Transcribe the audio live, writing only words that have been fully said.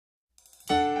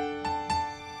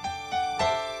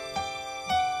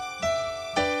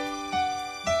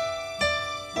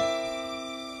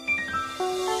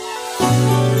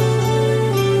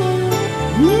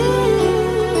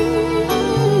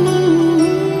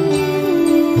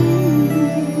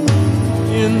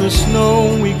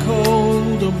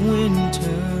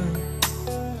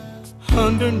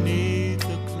underneath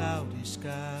the cloudy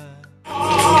sky.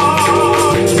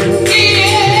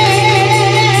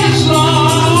 Yes,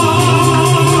 Lord.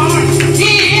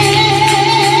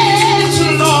 Yes,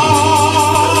 Lord.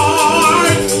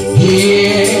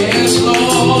 Yes,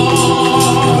 Lord.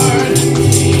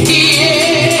 Yes,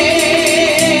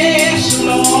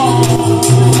 Lord.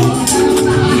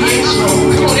 Yes, Lord.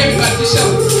 Come on, everybody, just say,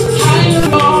 I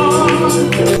love.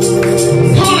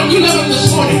 Come on, you love him this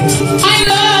morning. I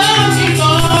love you,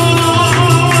 Lord.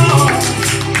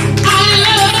 I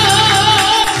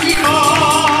love you, Lord.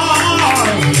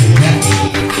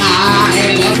 I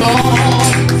love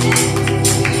Lord.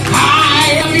 I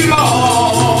love you,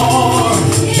 Lord.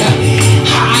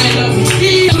 I love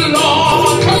you,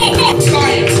 Lord. Come on,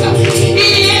 Zion.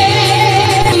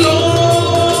 Yes, Lord.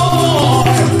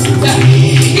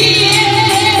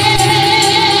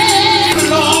 Yes,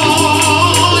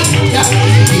 Lord.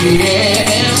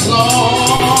 Yes, Lord.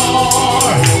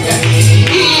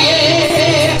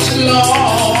 Yes,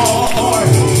 Lord.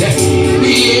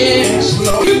 Yes,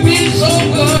 Lord. You've been so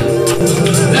good.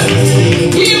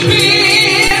 You've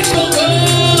been so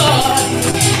good.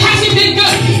 Has he been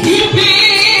good? You've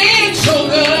been so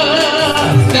good.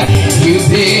 You've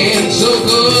been so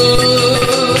good.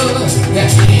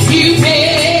 You've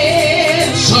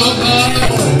been so good.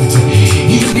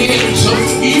 You've been so.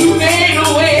 You made a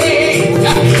way.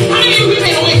 How many of you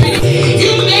made a way?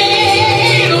 You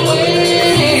made a way.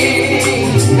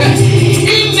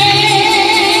 You made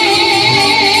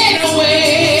a way.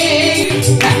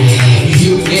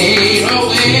 You made a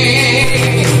way.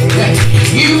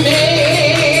 You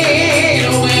made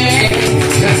a way.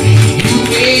 You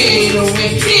made a way.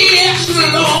 Yes,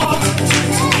 Lord.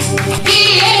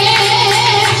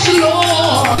 Yes,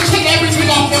 Lord. Take everything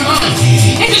off your mind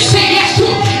and just say yes to it.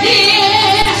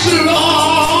 Yes,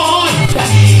 Lord.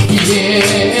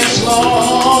 Yes,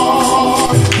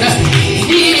 Lord.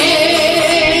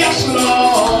 Yes,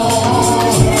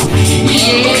 Lord.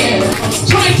 Yeah.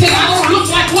 Somebody said, I don't look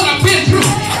like what I've been through.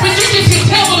 But you just can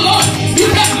tell the Lord, you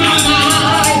have my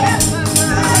mind.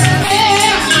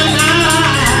 Have my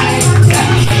mind.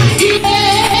 You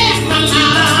have my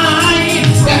mind.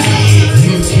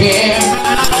 You have my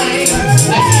mind.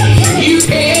 You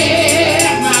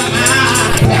have my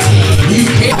mind. You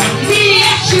have.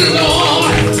 Yes,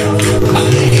 Lord.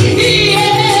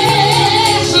 Yes,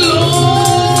 Lord.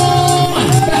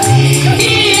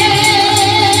 Yes,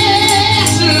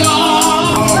 Lord.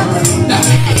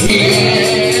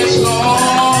 Yes, Lord.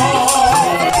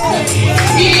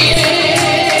 Yes,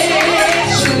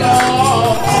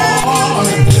 Lord.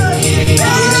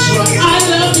 Yes, Lord. I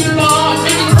love you, Lord.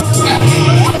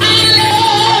 I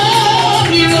love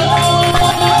you, Lord.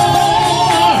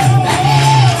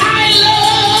 I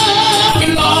love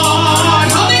you, Lord.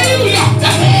 Hallelujah.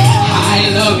 I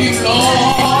love you, Lord.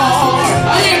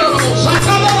 I love you,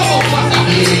 Lord.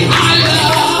 I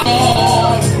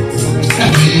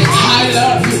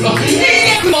love you, Lord.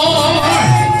 Yes,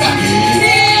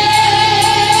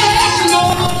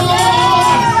 Lord.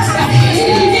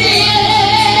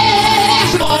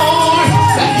 Yes, Lord.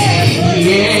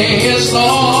 Yes, Lord. Yes,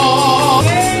 Lord.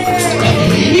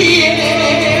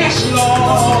 Yes,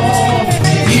 Lord.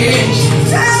 Yes.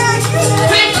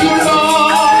 Thank you,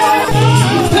 Lord.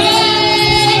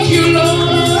 Thank you,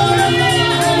 Lord.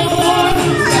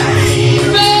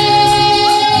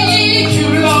 Thank you,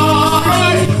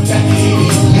 Lord.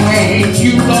 Thank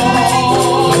you,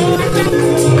 Lord.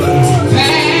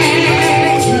 Thank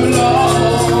you, Lord.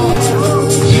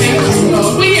 Thank you,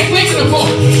 Lord. We ain't thanking the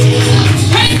Lord.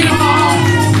 Thank you, Lord.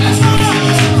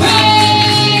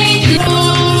 Thank you,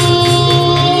 Lord.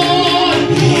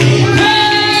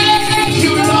 Thank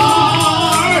you,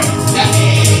 Lord.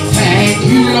 Thank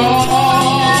you,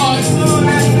 Lord.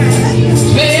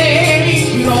 Thank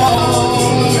you,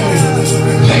 Lord.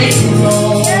 Thank you,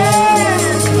 Lord.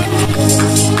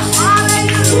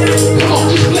 Come on,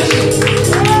 just bless him.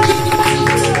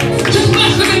 Just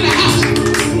bless him in the house.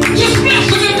 Just bless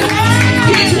him in the house.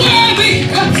 He's worthy.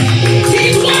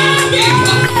 He's worthy.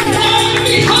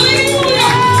 Worthy.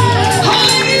 Hallelujah.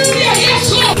 Hallelujah. Yes,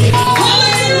 Lord.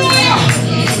 Hallelujah.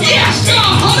 Yes,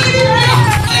 God. Hallelujah.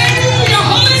 Hallelujah.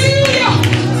 Hallelujah.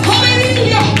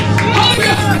 Hallelujah.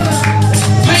 Hallelujah.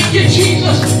 Thank you,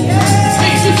 Jesus.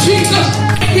 Thank you, Jesus.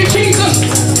 Thank you, Jesus.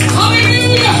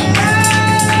 Hallelujah.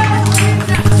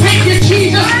 Thank you,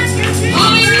 Jesus.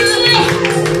 Hallelujah.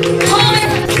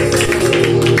 Hallelujah.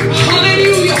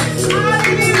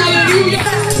 Hallelujah.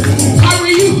 How are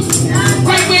you?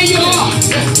 Right where you are.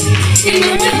 In the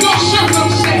midst of your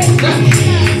circumstance.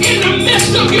 In the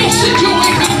midst of your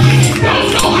situation. Don't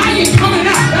know how you're coming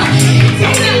out.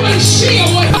 Don't even see a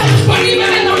way. But even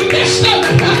in the midst of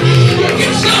it.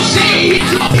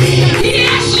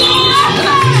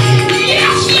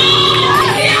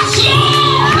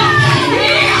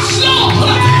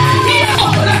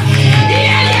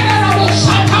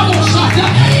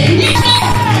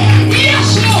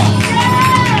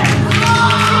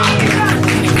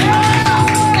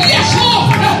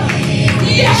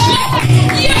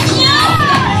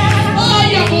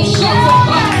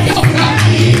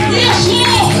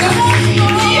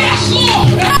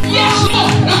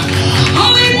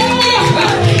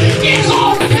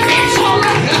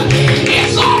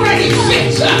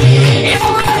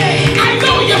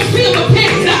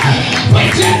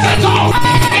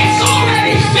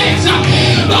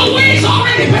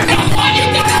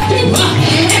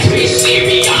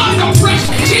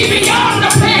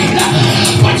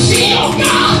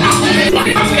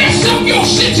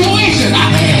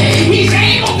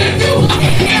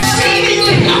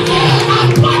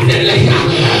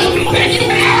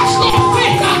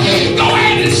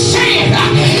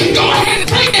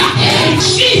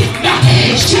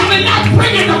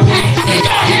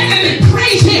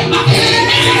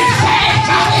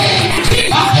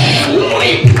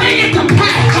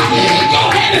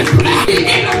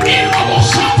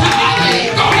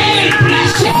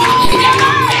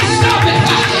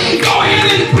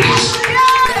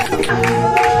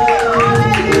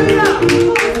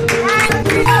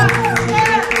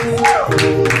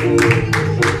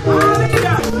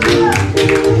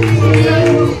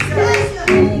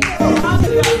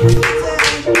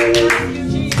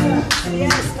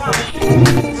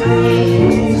 It's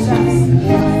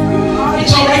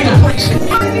all right to praise him.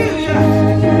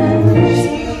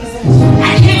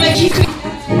 I can't let you think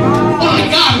only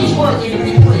God who's worthy to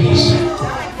be praised.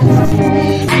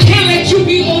 I can't let you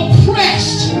be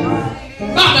oppressed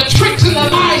by the tricks and the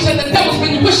lies that the devil's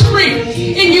been whispering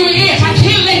in your ears. I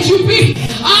can't let you be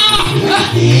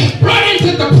run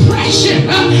into depression.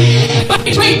 But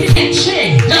faith can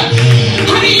change.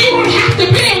 Honey, you don't have to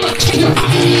be able to change.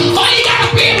 All you got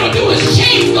to be able to do is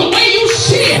change the way you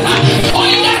see it. All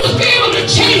you got to be able to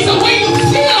change the way you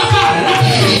feel about it.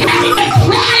 Rather than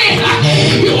crying,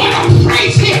 you want to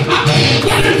praise him.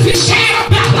 Rather than be sad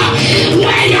about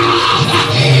where you are,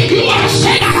 you want to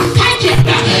say, I thank you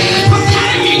for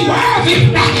telling me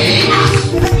worthy. I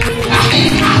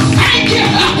thank you.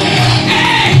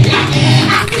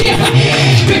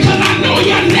 Because I know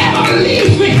you'll never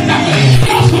leave me.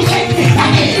 Don't forsake me. I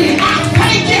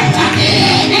thank you.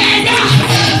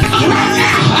 And right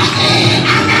now,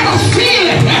 I got a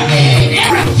feeling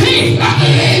everything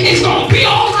is going to be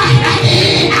all right.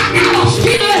 I got a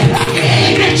feeling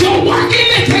that you're working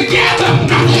it together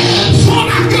for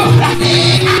my good.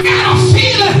 I got a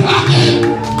feeling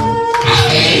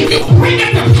you bring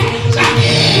it to pass.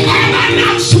 Have I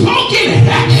not spoken it?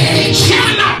 Shall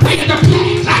I not bring it to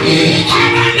pass?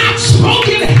 Have I not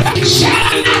spoken it? Shall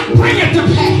I not bring it to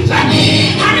pass?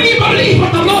 How many believe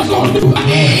what the Lord's going to do?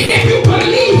 If you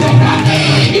believe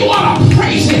it, you want to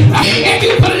praise him. If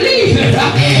you believe it,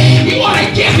 you want to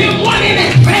give him one in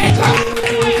advance.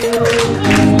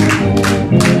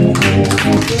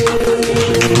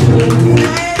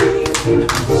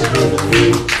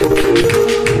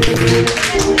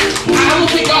 I don't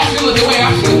think y'all feel it the way I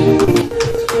feel.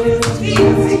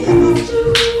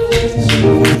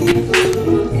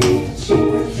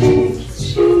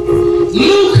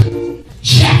 Luke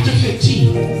chapter 15.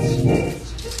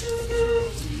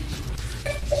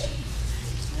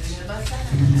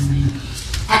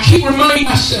 I keep reminding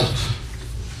myself,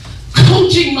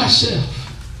 coaching myself.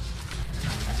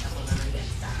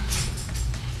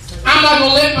 I'm not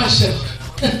going to let myself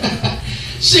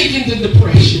sink into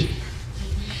depression.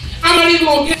 I'm not even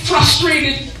going to get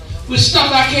frustrated with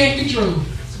stuff I can't control.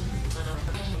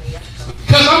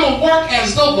 Because I'm going to work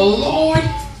as though the Lord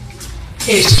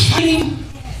is fighting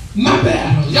my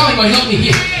battle. Y'all ain't going to help me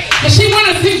here. And see, one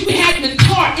of the things we have been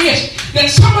taught is that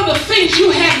some of the things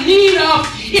you have need of,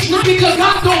 it's not because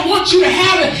God don't want you to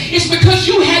have it. It's because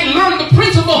you hadn't learned the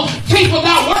principle, faith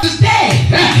without works is dead.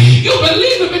 You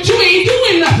believe it, but you ain't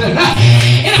doing nothing.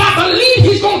 And if I believe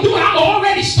he's going to do it, I'm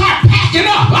already start packing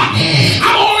up.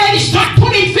 I'm already start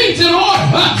putting things in order.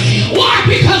 Why?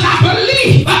 Because I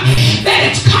believe that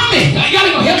it's coming. Y'all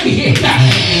ain't going to help me here.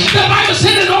 The Bible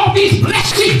said that all these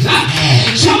blessings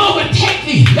shall overtake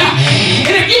thee.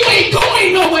 And if you ain't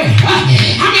going nowhere,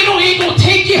 I mean, no, ain't going to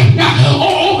take you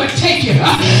or overtake you.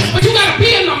 But you got to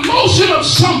be in the motion of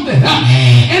something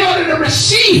in order to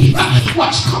receive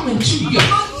what's coming to you.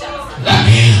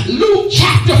 Luke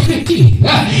chapter 15.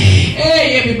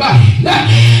 Hey, everybody.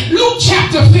 Luke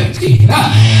chapter 15.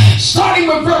 Starting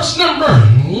with verse number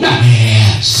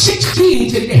 16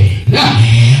 today.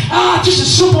 Just a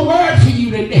simple word for you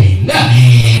today.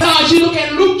 As you look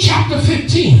at Luke chapter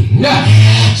 15,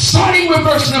 starting with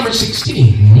verse number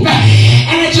 16.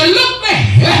 And as you look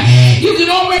there, you can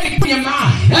already put your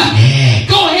mind.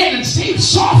 Go ahead and say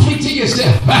softly to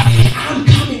yourself, I'm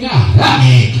coming out.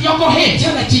 Y'all go ahead and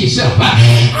tell that to yourself.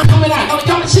 I'm coming out.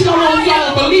 Y'all see, y'all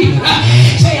don't believe it.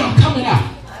 Say, I'm coming out.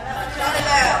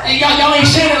 And y'all ain't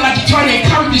saying it like you're trying to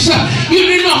encourage yourself. You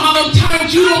didn't know how many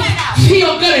times you don't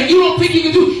feel good and you don't think you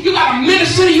can do. You got to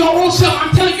minister to your own self.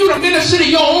 I'm telling you to minister to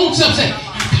your own self. Say, I'm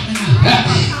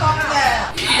coming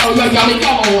out.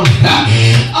 Y'all don't want it.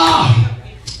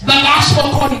 The gospel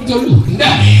according to Luke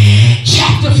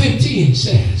chapter 15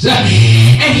 says,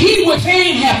 and he would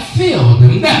fain have filled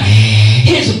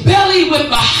his belly with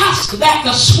the husk that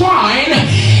the swine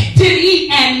did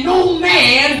eat, and no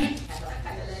man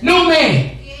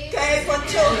came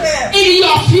unto him. Any of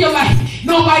y'all feel like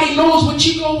nobody knows what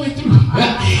you're going through?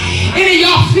 Any of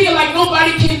y'all feel like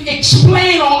nobody can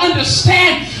explain or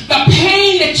understand the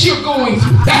pain that you're going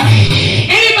through?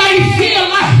 Anybody feel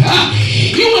like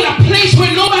you in a place where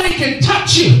nobody can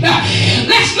touch you?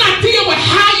 Let's not deal with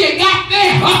how you got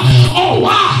there or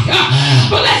why,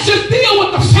 but let's just deal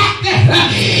with the fact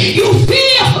that you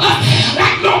feel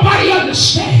like nobody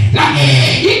understands.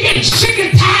 You're getting sick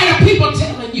and tired of people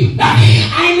telling you,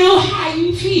 I know how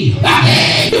you feel.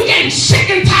 You're getting sick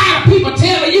and tired of people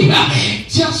telling you,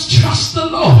 just trust the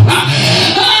Lord.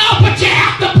 But you're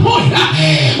at the point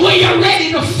where you're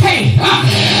ready to faint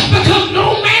because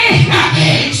no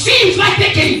man seems like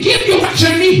they can can give you what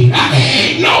you need.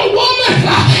 No woman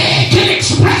can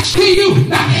express to you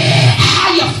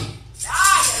how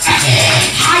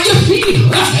you feel.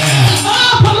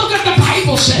 But look at the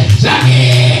Bible says.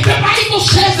 The Bible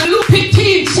says in Luke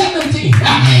 15:17.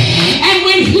 And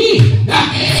when he,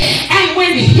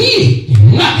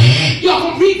 y'all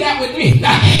gonna read that with me.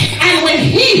 And when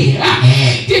he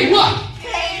did what?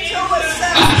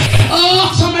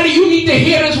 Oh, somebody, you need to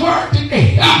hear this word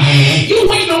today. You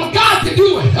waiting on God to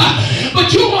do it,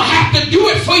 but you gonna have to do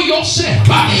it for yourself.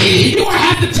 You gonna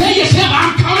have to tell yourself,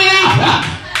 I'm coming out.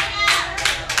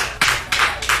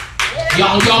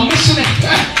 Y'all missing it.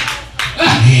 The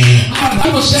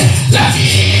Bible says,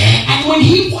 and when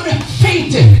he would have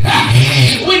fainted,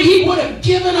 when he would have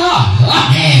given up,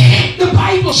 the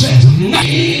Bible says,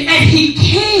 and he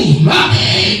came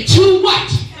to what?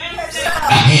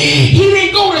 He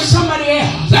didn't go to somebody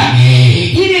else.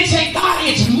 He didn't say, God,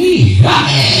 it's me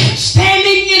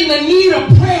standing in the need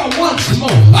of prayer once more.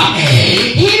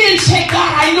 He didn't say,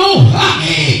 God, I know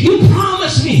you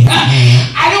promised me.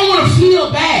 I don't want to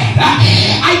feel bad.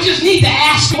 I just need to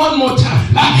ask one more time.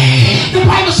 The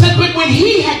Bible said, but when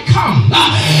he had come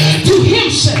to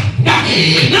himself,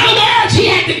 in other words, he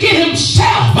had to get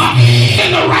himself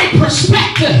in the right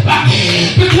perspective,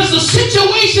 because the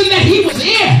situation that he was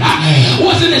in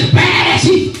wasn't as bad as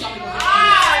he thought.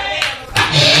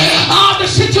 The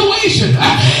situation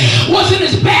wasn't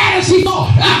as bad as he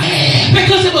thought,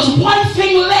 because there was one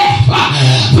thing left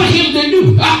for him to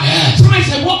do. Somebody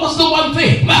said, what was the one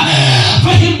thing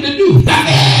for him to do?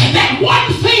 That one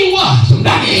thing was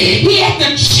he had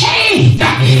to change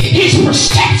his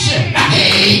perception.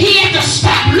 He had to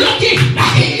stop looking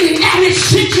at his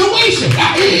situation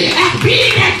as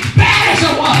being as bad as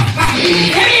it was,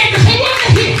 and he had to say, what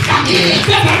is it?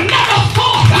 There's another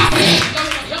thought.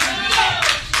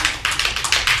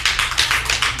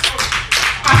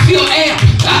 I feel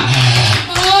amped.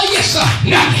 Oh, yes, sir.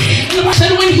 And I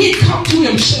said, when he come to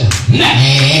himself,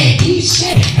 he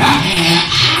said,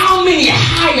 how many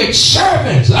hired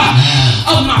servants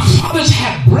of my fathers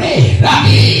have bread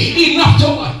enough to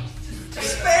what?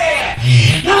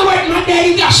 In other words, my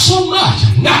daddy got so much.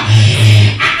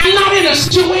 I'm not in a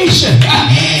situation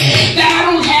that I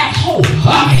don't have hope.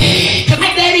 Because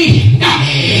my daddy,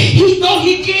 though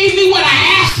he gave me what I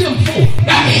asked him for,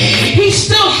 he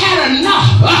still had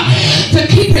enough to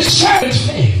keep his servants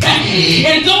fed.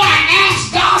 And though I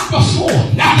asked God before,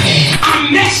 I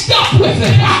messed up with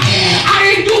it. I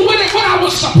didn't do with it what I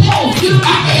was supposed to.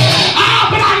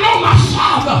 But I know my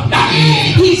Father,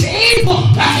 he's able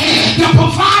to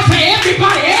provide for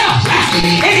everybody else,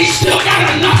 and he still got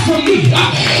enough for me.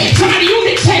 Somebody, you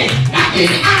need to say,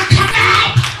 I'm coming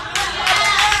out.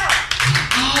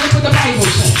 Look what the Bible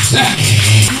says.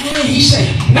 He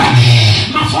said,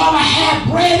 my Father had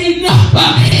bread enough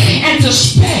and to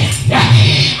spare,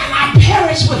 and I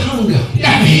perish with hunger.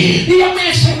 The young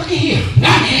man said, look at here.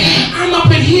 I'm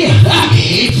up in here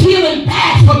feeling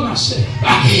bad for myself.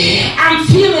 I'm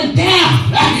feeling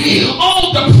down,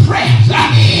 all depressed,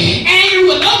 angry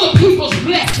with other people's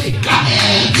blessings,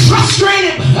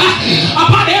 frustrated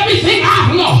about everything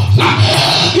I've lost.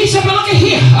 He said, but look at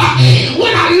here.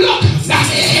 When I look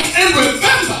and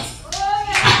remember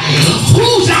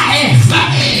whose I am,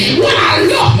 when I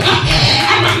look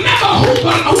and remember who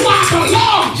I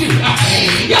belong to,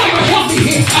 y'all gonna help me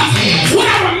here. When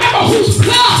I remember whose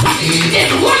blood is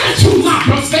running through my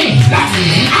veins,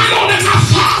 I know that my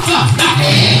Father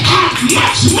has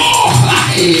much more,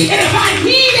 and if I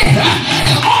need it,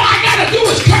 all I gotta do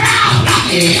is come out.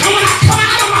 And when I come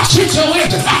out of my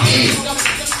situation,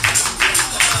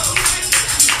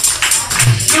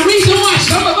 the reason why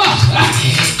some of us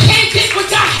can't get what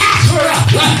God has for us,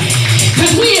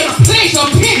 because we're in a place of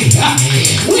pity,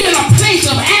 we're in a place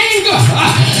of anger,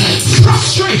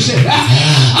 frustration.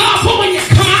 But when you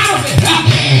come out of it,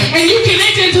 and you can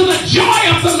enter into the joy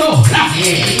of the Lord,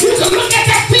 you can look at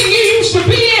that thing you used to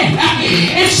be in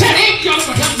and say, hey, y'all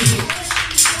gonna help me.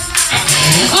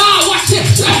 Watch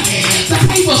this. The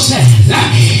Bible says,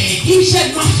 he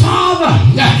said, my Father.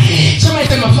 Somebody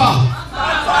say, my Father.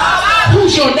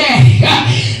 Who's your daddy?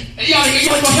 Y'all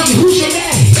gonna help me. Who's your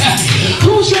daddy?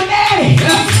 Who's your daddy?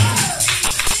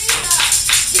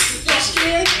 Y'all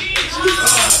scared?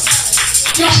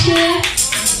 Y'all scared?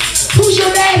 Who's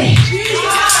your daddy?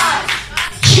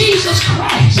 Jesus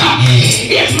Christ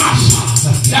is my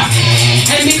Father.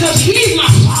 And because he's my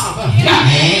Father,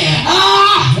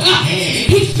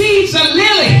 he feeds the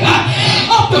lily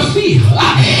of the field.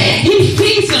 He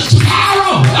feeds the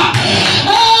sparrow.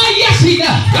 Yes, he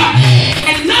does.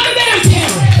 And none of them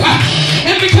perish.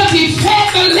 And because he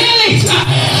fed the lilies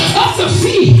of the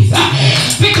field,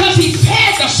 because he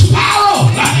fed the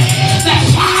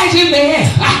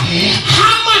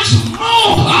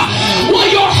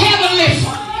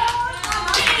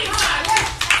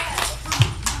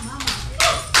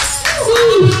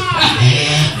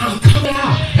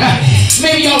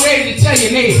Tell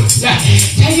your neighbor.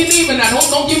 Tell your neighbor now.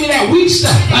 Don't give me that weak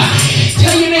stuff.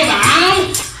 Tell your neighbor,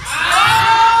 I'm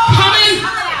coming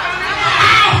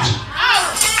out.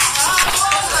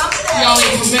 Y'all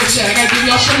ain't convinced yet. I got to give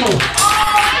y'all some more.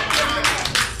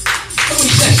 Look what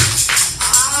he says.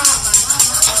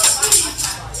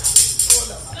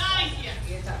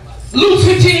 Luke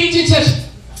 15:18 says,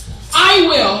 I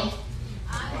will.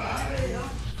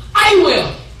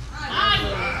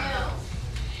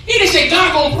 He didn't say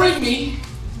God gonna bring me.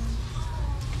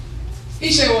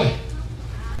 He said what?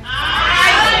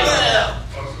 I will.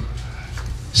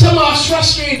 Some of us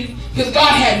frustrated because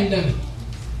God hadn't done it.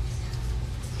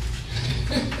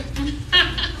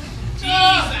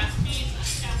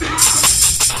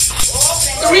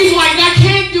 The reason why God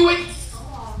can't do it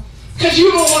because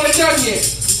you don't want it done yet.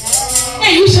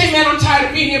 Hey, you say, man, I'm tired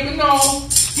of being here, but no,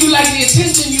 you like the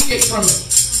attention you get from it.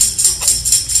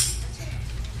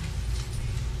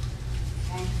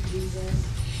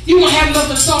 You won't have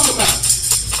nothing to talk about.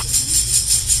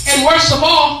 And worst of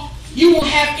all, you won't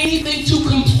have anything to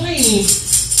complain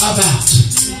about.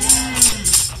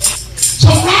 So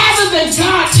rather than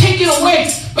God taking away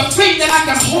the faith that I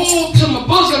can hold to my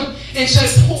bosom and say,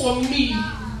 poor me,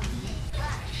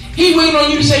 He waiting on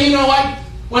you to say, you know what?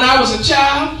 When I was a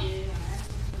child,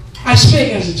 I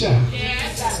spake as a child.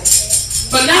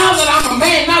 But now that I'm a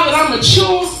man, now that I'm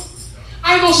mature,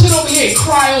 I ain't going to sit over here and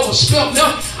cry over spilt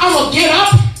milk. I'm going to get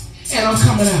up and I'm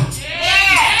coming out.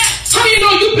 How do you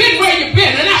know you've been where you've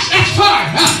been? And that's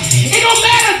fine. It don't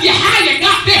matter how you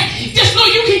got there. Just know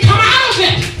you can come out of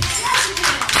it.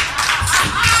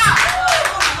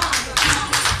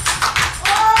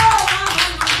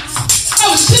 I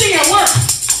was sitting at work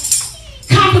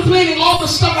contemplating all the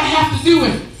stuff I have to do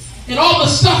and all the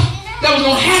stuff that was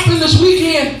going to happen this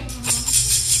weekend.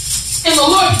 And the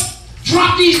Lord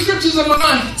dropped these scriptures in my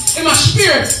mind, in my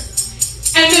spirit.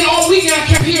 And then all weekend I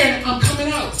kept hearing, I'm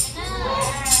coming out.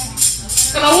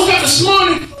 And I woke up this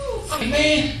morning, I'm like,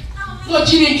 man, Lord,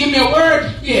 you didn't give me a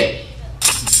word yet.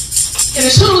 And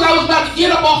as soon as I was about to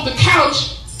get up off the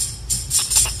couch,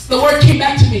 the word came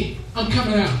back to me, I'm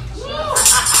coming out.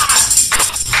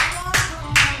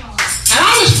 And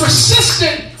I was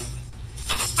persistent.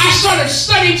 I started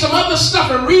studying some other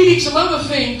stuff and reading some other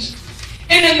things.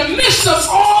 And in the midst of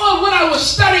all of what I was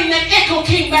studying, that echo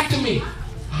came back to me.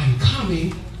 I'm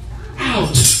coming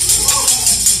out.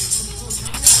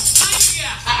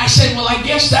 I said, well, I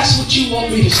guess that's what you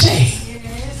want me to say.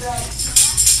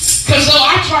 Because though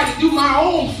I try to do my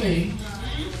own thing,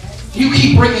 you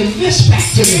keep bringing this back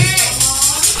to me.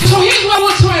 So here's what I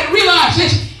want somebody to realize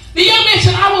is, the young man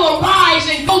said, I will arise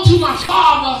and go to my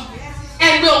father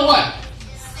and will what?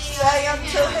 Say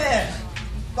unto him,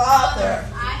 Father,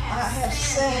 I have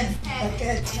sinned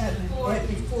against heaven right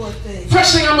before thee.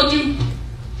 First thing I'm going to do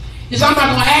is I'm not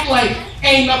going to act like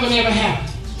ain't nothing ever happened.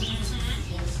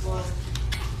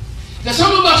 Now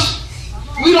some of us,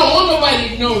 we don't want nobody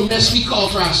to know the mess we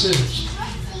cause for ourselves.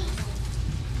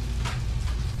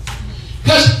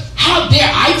 Because how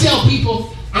dare I tell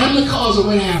people I'm the cause of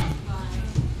what happened.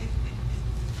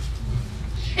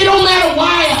 It don't matter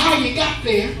why or how you got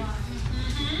there.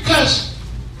 Because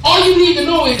all you need to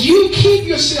know is you keep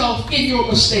yourself in your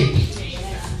mistake.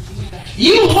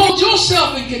 You hold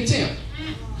yourself in contempt.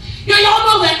 Y'all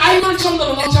know that I learned something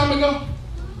a long time ago.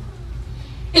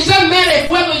 It doesn't matter if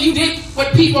whether you did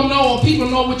what people know or people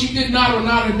know what you did not or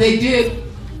not, or they did.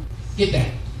 Get that.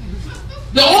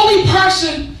 The only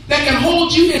person that can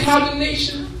hold you in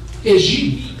condemnation is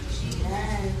you.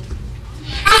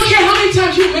 I don't care how many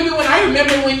times you remember when I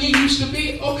remember when you used to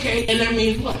be. Okay, and that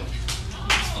means what?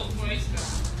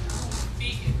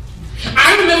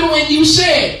 I remember when you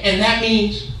said, and that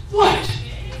means what?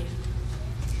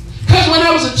 Because when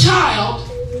I was a child,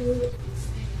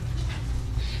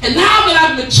 and now that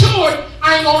I've matured,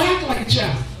 I ain't going to act like a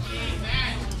child.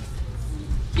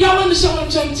 Y'all understand what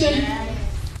I'm trying to tell you?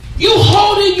 You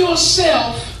holding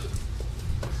yourself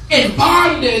in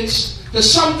bondage to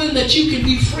something that you can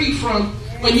be free from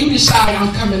when you decide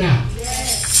I'm coming out.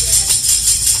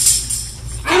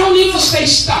 I don't need to stay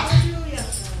stuck.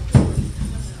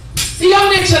 The young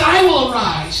man said, I will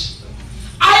arise.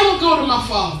 I will go to my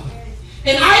father.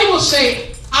 And I will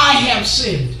say, I have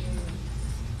sinned.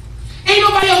 Ain't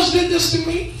nobody else did this to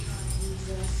me.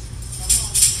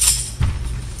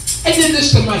 I did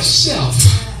this to myself.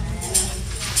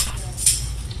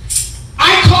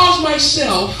 I caused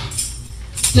myself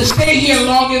to stay here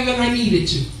longer than I needed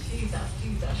to.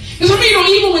 Because I mean, you know,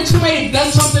 even when somebody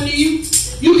does something to you,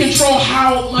 you control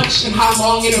how much and how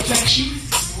long it affects you.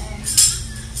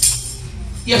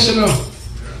 Yes or no?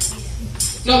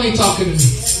 Y'all ain't talking to me.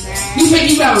 You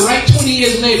think you got it right 20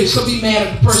 years later, still be mad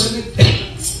at the person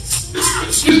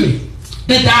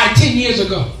that died 10 years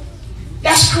ago.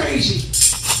 That's crazy.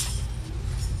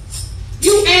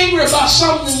 You angry about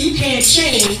something you can't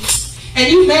change,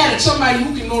 and you mad at somebody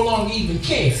who can no longer even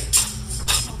care.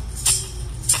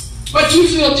 But you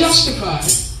feel justified.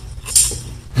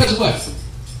 Because what?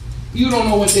 You don't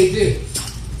know what they did.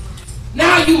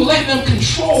 Now you let them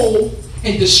control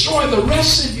and destroy the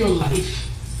rest of your life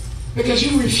because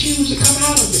you refuse to come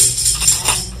out of it.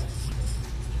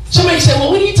 Somebody said,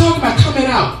 well, what are you talking about coming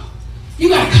out? You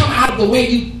got to come out of the way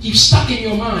you stuck in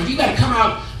your mind. You got to come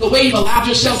out the way you've allowed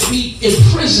yourself to be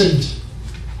imprisoned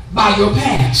by your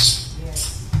past.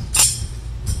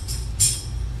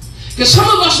 Because some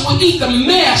of us will eat the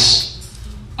mess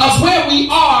of where we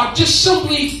are just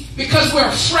simply because we're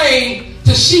afraid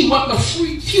to see what the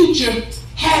future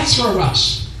has for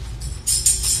us.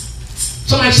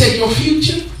 Somebody said, your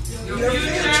future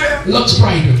looks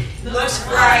brighter.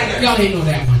 Y'all ain't know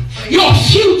that one. Your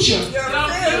future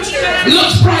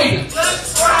looks brighter.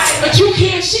 But you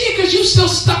can't see it because you're still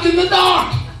stuck in the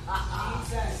dark.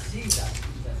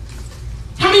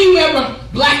 How many of you ever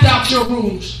blacked out your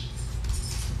rooms?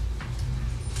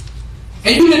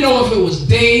 And you didn't know if it was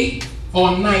day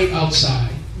or night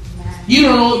outside. You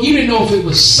didn't know if it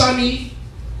was sunny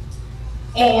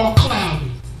or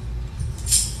cloudy.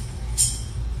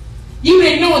 You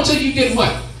didn't know until you did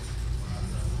what?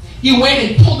 You went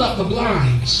and pulled up the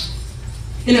blinds.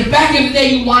 And then back in the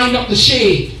day, you wind up the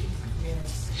shade.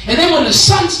 And then when the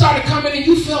sun started coming in,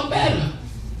 you felt better.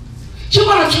 So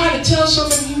what I'm trying to tell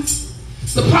some of you,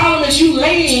 the problem is you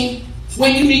laying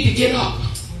when you need to get up.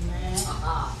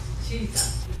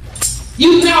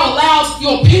 You've now allowed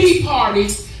your pity party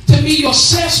to be your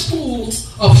cesspool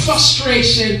of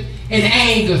frustration and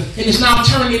anger, and it's now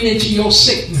turning into your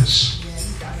sickness.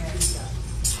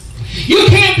 You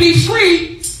can't be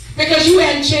free because you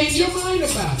hadn't changed your mind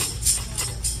about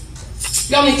it.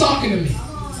 Y'all ain't talking to me.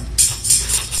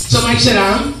 Somebody said,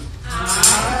 I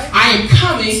am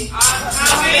coming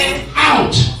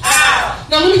out.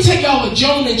 Now let me take y'all to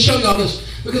Jonah and show y'all this,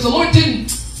 because the Lord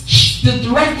didn't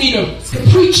direct me to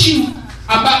preach you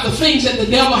about the things that the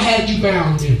devil had you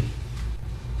bound in.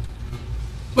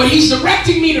 But he's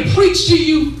directing me to preach to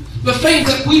you the things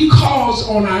that we cause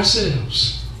on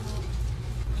ourselves.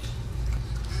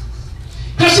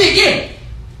 Because again,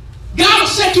 God will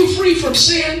set you free from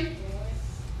sin.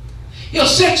 He'll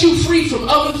set you free from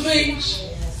other things.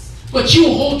 But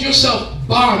you'll hold yourself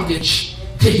bondage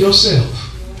to yourself.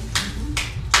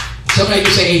 Somebody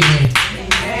can say amen.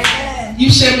 Amen. You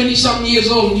 70-something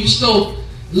years old and you still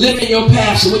living your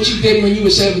past of what you did when you were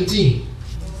 17.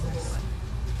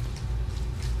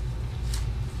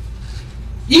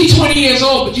 You 20 years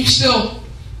old, but you still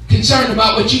concerned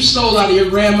about what you stole out of your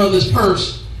grandmother's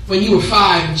purse when you were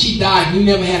 5 and she died and you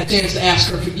never had a chance to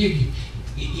ask her to forgive you.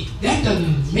 That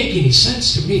doesn't make any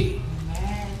sense to me.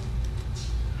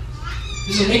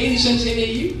 Does it make any sense to any of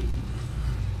you?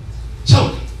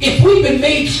 So, if we've been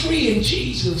made free in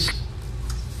Jesus,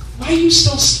 why are you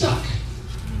still stuck?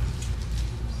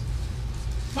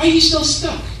 Why are you still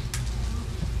stuck?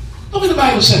 Look what the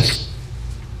Bible says.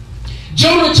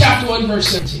 Jonah chapter 1 verse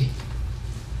 17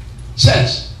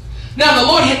 says, now the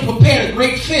Lord had prepared a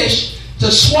great fish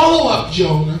to swallow up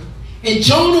Jonah, and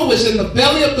Jonah was in the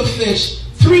belly of the fish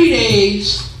 3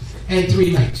 days and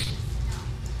 3 nights.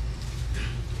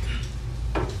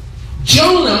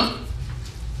 Jonah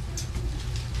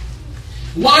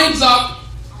winds up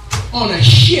on a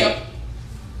ship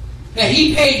that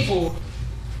he paid for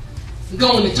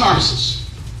going to Tarsus.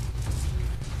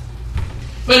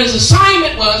 But his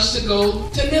assignment was to go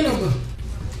to Nineveh.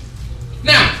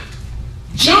 Now,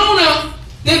 Jonah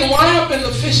didn't wind up in the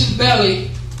fish's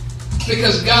belly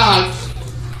because God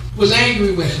was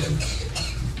angry with him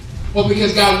or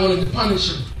because God wanted to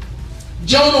punish him.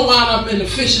 Jonah wound up in the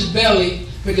fish's belly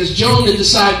because Jonah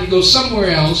decided to go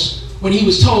somewhere else when he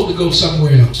was told to go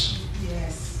somewhere else.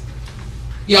 Yes.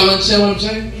 Y'all understand what I'm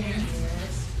saying?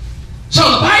 Yes. So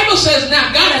the Bible says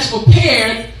now God has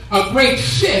prepared a great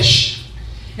fish,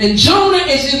 and Jonah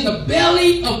is in the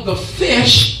belly of the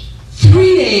fish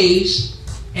 3 days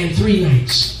and 3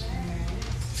 nights.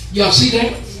 Y'all see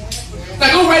that?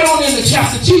 Now go right on into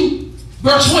chapter 2,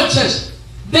 verse 1 says,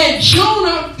 then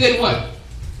Jonah did what?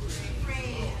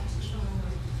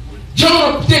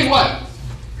 Jonah did what?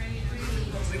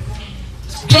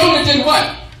 Jonah did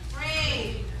what?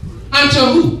 Unto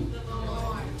who?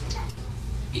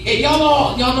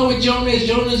 Y'all know what Jonah is?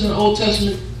 Jonah is an Old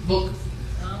Testament book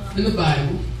in the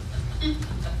Bible.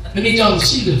 I need y'all to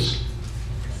see this.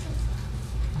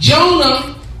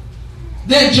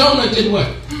 Then Jonah did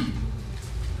what?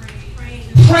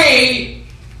 prayed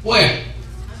where?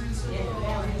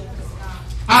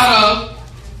 Out of.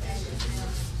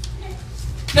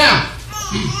 Now,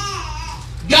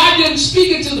 God didn't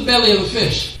speak into the belly of a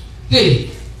fish, did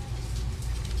he?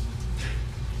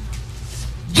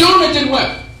 Jonah did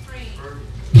what?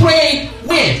 Prayed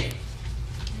when?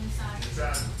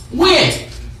 When?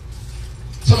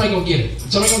 Somebody gonna get it.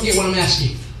 Somebody gonna get what I'm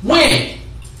asking. When?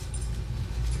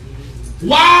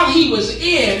 While he was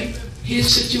in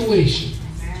his situation.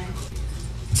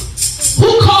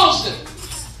 Who caused it?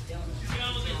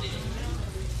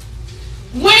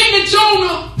 When did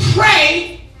Jonah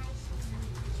pray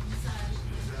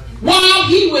while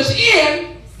he was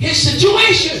in his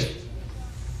situation?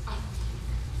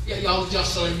 Yeah, y'all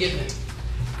still ain't getting it.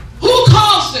 Who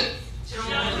caused it?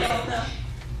 Jonah.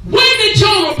 When did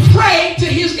Jonah pray to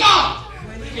his God?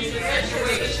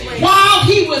 While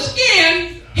he was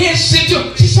in his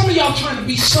situation. See, some of y'all trying to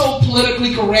be so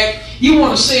politically correct. You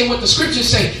want to say what the scriptures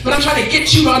say. But I'm trying to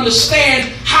get you to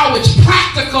understand how it's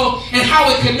practical and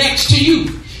how it connects to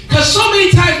you. Because so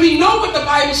many times we know what the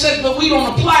Bible says, but we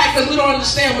don't apply it because we don't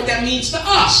understand what that means to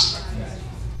us.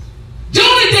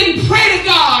 Jonah didn't pray to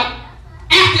God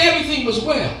after everything was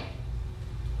well.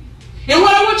 And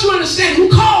what I want you to understand, who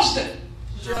caused it?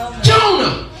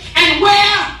 Jonah. And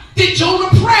where did Jonah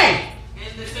pray?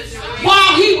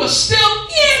 While he was still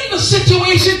in the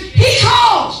situation he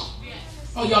caused.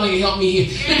 Oh, y'all ain't help me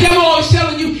here. The devil always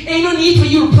telling you, ain't no need for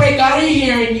you to pray. God ain't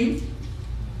hearing you.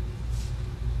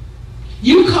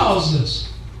 You caused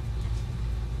this.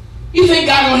 You think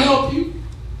God gonna help you?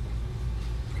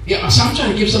 Yeah, so I'm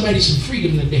trying to give somebody some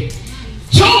freedom today.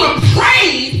 Jonah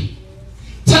prayed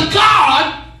to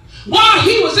God while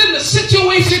he was in the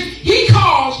situation he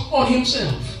caused on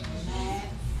himself.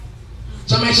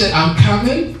 Somebody said, I'm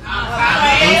coming.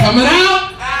 I'm coming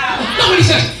out. Look what he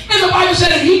says. And the Bible said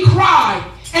that he cried.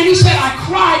 And he said, I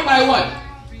cried by what?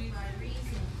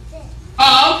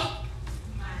 Of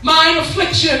mine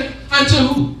affliction unto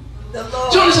who? The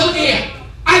Lord. Jonah said, look here.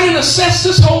 I didn't assess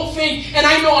this whole thing, and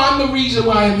I know I'm the reason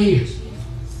why I'm here.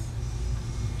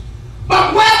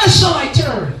 But where shall I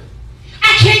turn?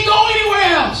 I can't go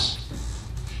anywhere else.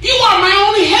 You are my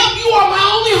only help. You are my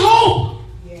only hope.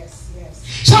 Yes,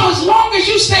 yes. So as long as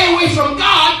you stay away from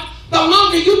God, the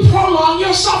longer you prolong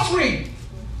your suffering.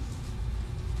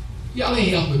 Y'all ain't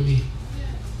helping me.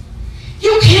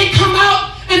 You can't come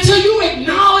out until you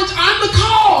acknowledge I'm the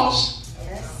cause.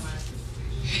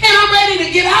 And I'm ready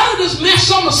to get out of this mess.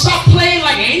 So I'm going to stop playing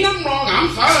like ain't nothing wrong. I'm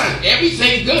fine.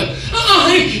 Everything good.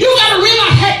 You got to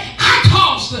realize, hey, I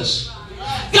caused this.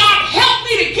 God, help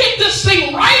me to get this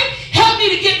thing right. Help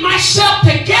me to get myself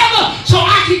together so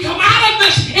I can come out of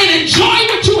this and enjoy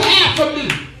what you have for me.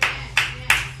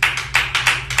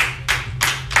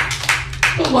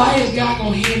 But why is God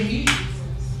going to hear me?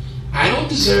 I don't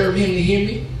deserve him to hear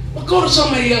me. Well, go to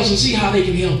somebody else and see how they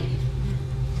can help you.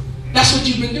 That's what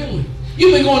you've been doing.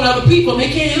 You've been going to other people and they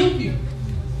can't help you.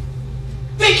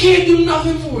 They can't do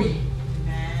nothing for you.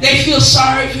 They feel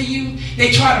sorry for you.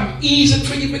 They try to ease it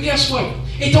for you. But guess what?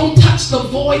 It don't touch the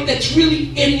void that's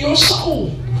really in your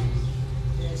soul.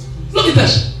 Look at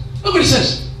this. Look what he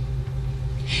says.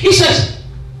 He says,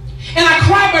 and I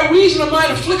cried by reason of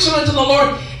mine affliction unto the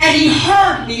Lord, and he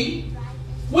heard me.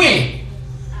 When?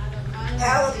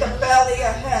 Out of the belly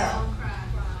of hell.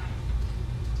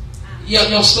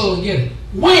 Y'all still don't get it.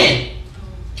 When?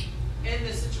 In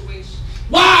the situation.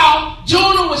 While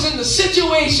Jonah was in the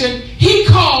situation he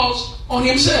caused on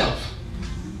himself.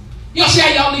 Y'all see how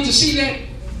y'all need to see that?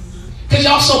 Because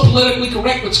y'all so politically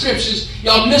correct with scriptures,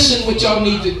 y'all missing what y'all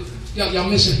need to. Y'all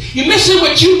missing. You're missing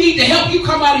what you need to help you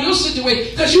come out of your situation.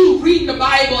 Because you read the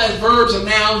Bible as verbs and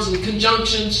nouns and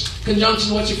conjunctions. Conjunctions,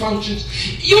 what's your functions?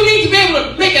 You need to be able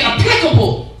to make it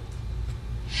applicable.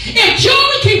 If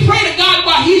Jonah can pray to God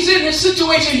while he's in his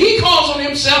situation he calls on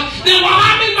himself, then while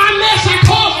I'm in my mess I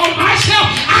call on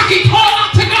myself. I can call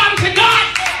out to God and say, God.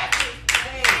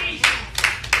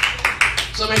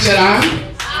 Somebody said, I'm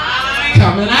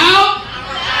coming out.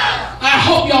 I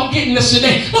hope y'all getting this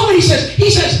today. Look what he says.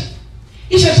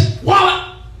 He says,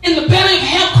 while in the belly of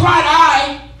hell cried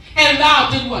I, and thou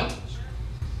did what?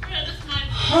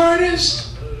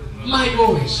 Heardest my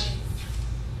voice.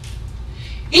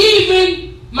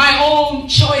 Even my own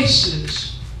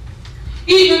choices,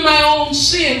 even my own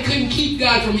sin couldn't keep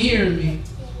God from hearing me.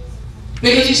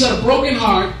 Because he said, a broken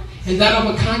heart and that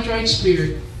of a contrite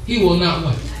spirit, he will not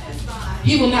what?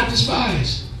 He will not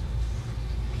despise.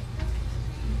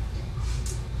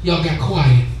 Y'all got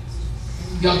quiet.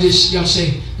 Y'all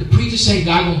say, the preacher say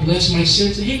God gonna bless my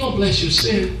sins. He ain't gonna bless your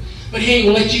sin. But he ain't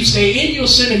gonna let you stay in your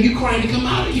sin and you crying to come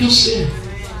out of your sin.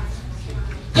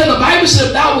 Because the Bible said,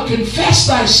 if thou would confess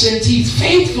thy sins, he's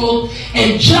faithful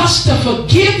and just to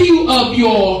forgive you of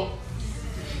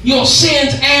your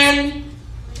sins and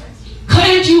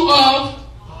cleanse you of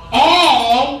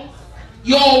all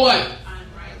your what?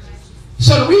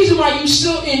 So the reason why you're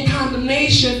still in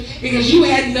condemnation is because you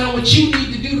hadn't done what you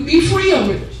need to do to be free of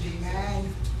it.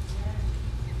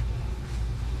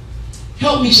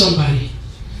 Help me, somebody.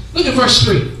 Look at verse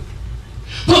 3.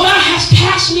 For thou hast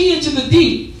cast me into the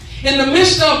deep, in the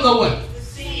midst of the what? The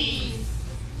seas.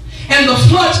 And the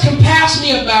floods compass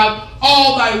me about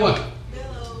all thy what?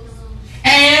 Billows.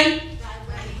 And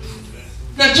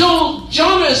now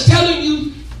Jonah is telling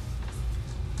you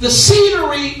the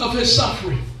scenery of his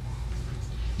suffering.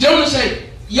 Jonah said,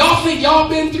 y'all think y'all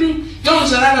been through? Jonah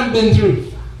said, I done been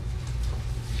through.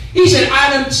 He said,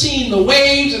 I done seen the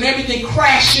waves and everything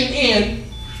crashing in,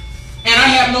 and I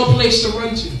have no place to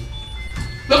run to.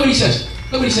 Look what he says.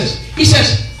 Look what he says. He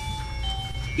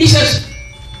says,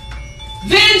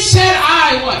 then said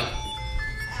I what?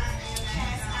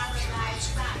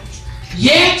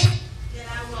 Yet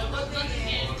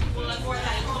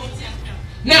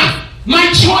now,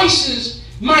 my choices,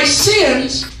 my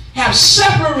sins have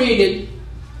separated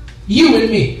you and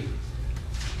me.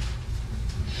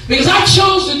 Because I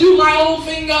chose to do my own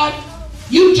thing, God.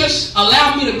 You just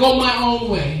allowed me to go my own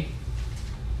way.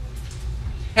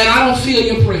 And I don't feel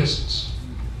your presence.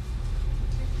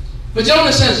 But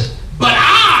Jonah says, but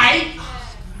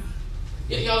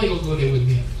y'all ain't gonna go there with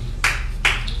me.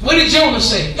 What did Jonah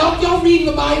say? Y'all reading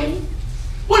the Bible?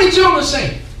 What did Jonah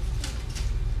say?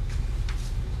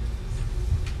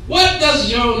 What does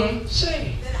Jonah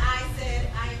say? Then I said,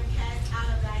 I am cast out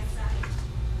of thy sight.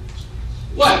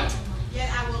 What? Yet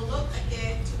I will look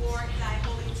again toward thy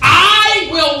holy temple. I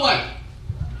will what?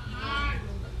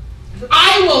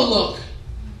 I will look.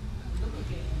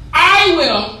 I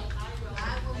will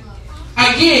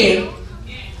again.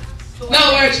 In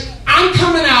other words, I'm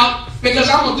coming out because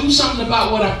I'm going to do something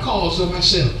about what I've caused of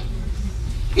myself.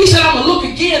 He said, I'm going to look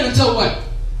again until what?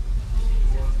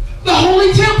 The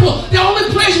holy temple. The only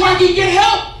place where I can get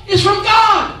help is from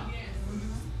God.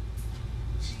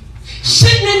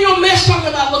 Sitting in your mess talking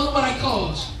about, look at what I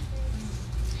caused.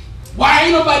 Why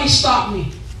ain't nobody stopped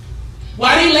me?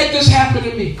 Why didn't let this happen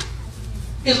to me?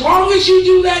 As long as you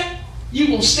do that,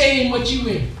 you will stay in what you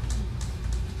in.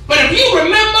 But if you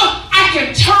remember, I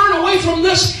can turn away from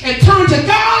this and turn to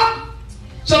God.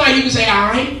 Somebody you can say,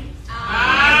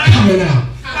 I'm coming out.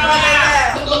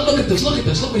 Look at this. Look at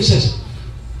this. Look what he says.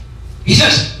 He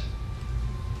says,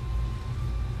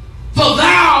 for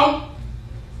thou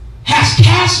hast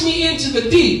cast me into the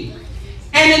deep,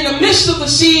 and in the midst of the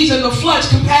seas and the floods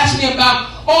compassed me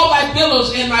about, all thy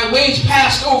billows and thy waves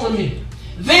passed over me.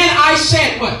 Then I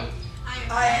said, what?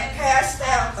 I am cast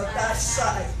out of thy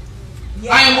sight.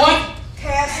 Yeah. I am what?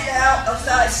 Cast out of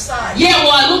thy sight. Yeah,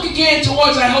 well, I look again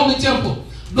towards thy holy temple.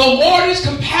 The waters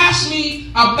compass me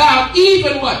about,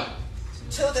 even what?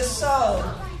 To the soul.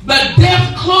 But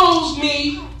death closed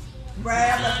me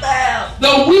round about.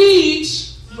 The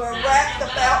weeds were wrapped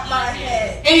about my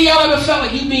head. Any of y'all ever felt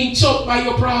like you being choked by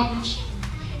your problems?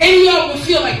 Any of y'all ever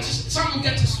feel like just something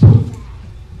got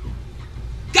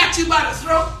you by the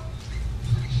throat?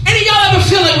 Any of y'all ever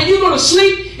feel like when you go to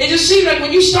sleep, it just seems like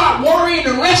when you start worrying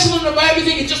and wrestling about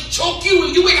everything, it just choke you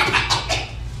and you wake up like,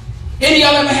 any of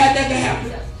y'all ever had that to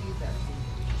happen?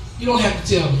 You don't have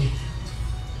to tell me.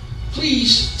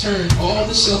 Please turn all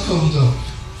the cell phones off.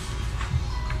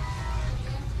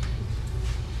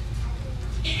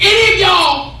 Any of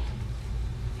y'all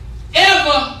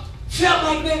ever felt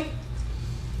like that?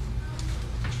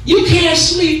 You can't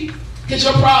sleep because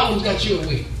your problems got you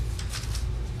awake.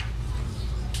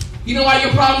 You know why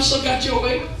your problems still got you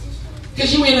awake?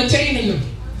 Because you entertaining them.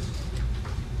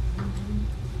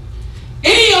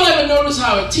 Any of y'all ever notice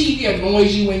how a TV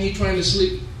annoys you when you're trying to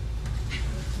sleep?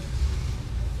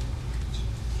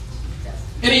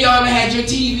 Any of y'all ever had your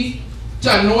TV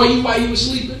to annoy you while you were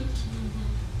sleeping?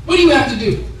 What do you have to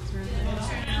do?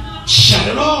 Shut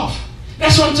it off.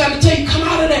 That's what I'm trying to tell you. Come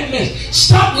out of that mess.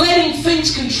 Stop letting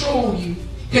things control you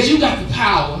because you got the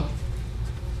power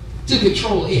to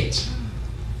control it.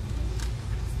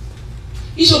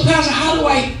 You say, Pastor, how do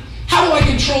I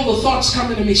control the thoughts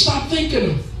coming to me? Stop thinking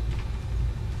them.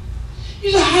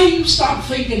 You say, how do you stop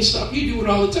thinking stuff? You do it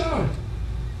all the time.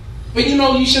 When you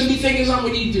know you shouldn't be thinking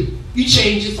something, what do? You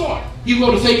change your thought. You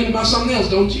go to thinking about something else,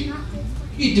 don't you?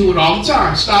 You do it all the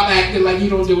time. Stop acting like you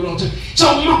don't do it all the time.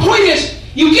 So my point is,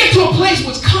 you get to a place where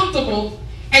it's comfortable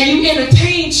and you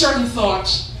entertain certain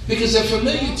thoughts because they're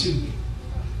familiar to you.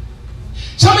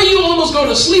 Some of you almost go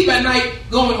to sleep at night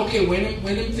going, okay, when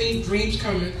them dreams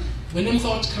coming, when them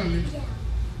thoughts coming,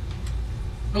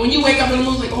 And when you wake up in the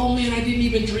morning, like, oh man, I didn't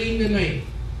even dream tonight.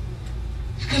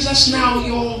 Because that's now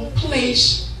your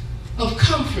place of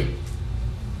comfort.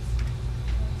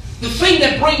 The thing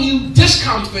that brings you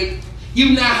discomfort,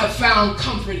 you now have found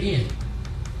comfort in.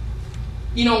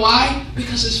 You know why?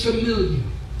 Because it's familiar.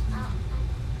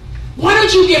 Why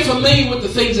don't you get familiar with the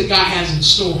things that God has in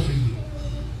store for you?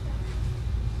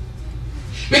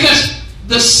 Because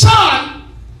the son,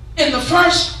 in the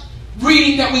first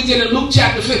reading that we did in Luke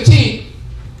chapter 15,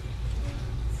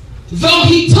 though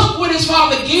he took what his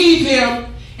father gave him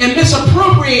and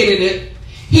misappropriated it,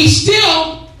 he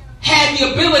still had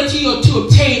the ability to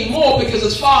obtain more because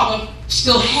his father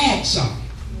still had some.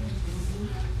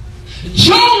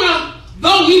 Jonah,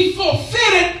 though he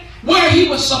fulfilled where he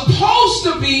was supposed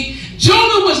to be,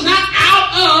 Jonah was not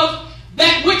out of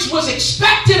that which was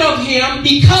expected of him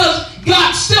because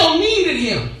God still needed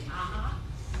him.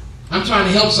 I'm trying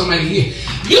to help somebody here.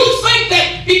 You think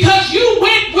that because you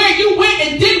went where you went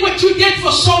and did what you did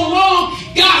for so long,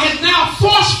 God has now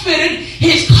force-fitted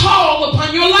his call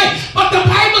upon your life. But the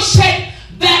Bible said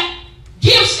that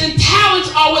gifts and talents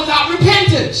are without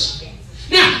repentance.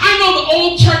 Now, I know the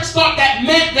old church thought that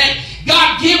meant that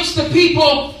God gives to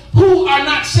people who are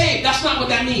not saved. That's not what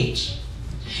that means.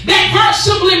 That verse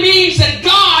simply means that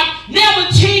God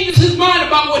never changes his mind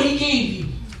about what he gave you.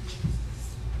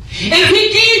 And if he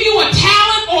gave you a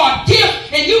talent or a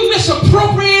gift and you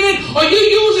misappropriate it or you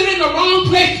use it in the wrong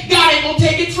place, God ain't going to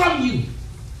take it from you.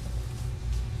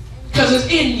 Because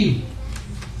it's in you.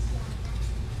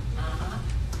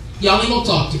 Y'all ain't going to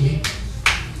talk to me.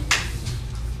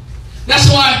 That's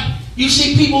why you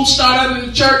see people who start out in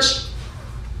the church,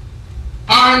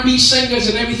 R&B singers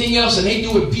and everything else, and they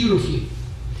do it beautifully.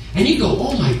 And you go,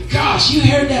 oh my gosh, you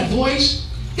heard that voice?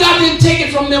 God didn't take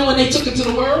it from them when they took it to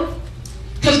the world.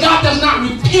 Because God does not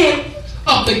repent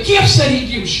of the gifts that he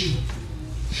gives you.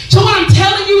 So what I'm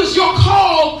telling you is your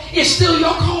call is still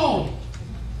your call.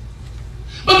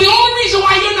 But the only reason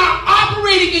why you're not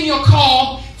operating in your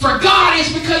call for God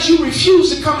is because you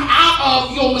refuse to come out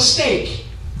of your mistake.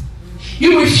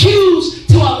 You refuse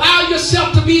to allow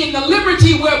yourself to be in the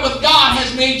liberty wherewith God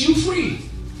has made you free.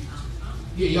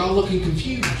 Yeah, y'all looking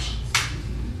confused.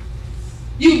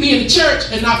 You can be in the church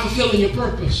and not fulfilling your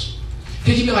purpose.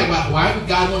 Because you be like, why would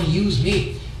God want to use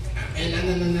me?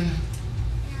 No.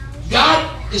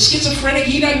 God is schizophrenic.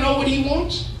 He doesn't know what he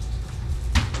wants.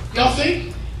 Y'all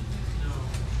think?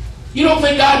 You don't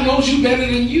think God knows you better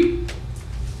than you?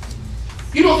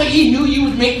 You don't think he knew you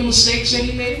would make the mistakes that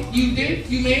he made? You did?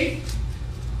 You made?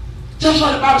 That's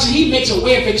why the Bible says he makes a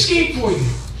way of escape for you.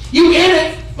 You in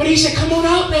it, but he said, come on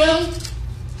out now.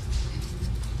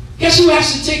 Guess who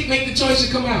has to make the choice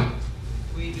to come out?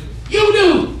 We do. You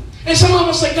do. And some of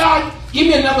us say, God, give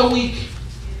me another week.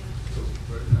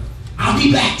 I'll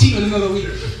be back to you in another week.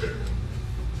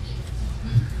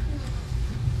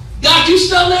 God, you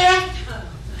still there?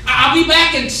 I'll be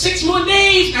back in 6 more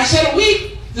days. I said a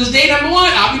week. This is day number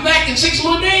 1. I'll be back in 6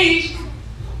 more days.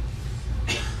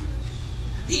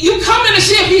 You come in to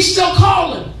see if he's still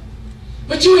calling.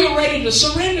 But you ain't ready to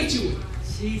surrender to it.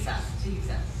 Jesus.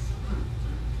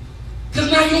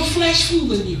 Because now your flesh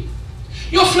fooling you.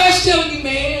 Your flesh telling you,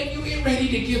 man, you ain't ready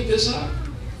to give this up.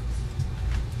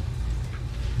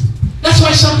 That's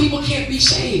why some people can't be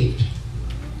saved.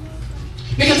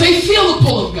 Because they feel the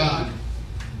pull of God.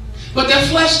 But their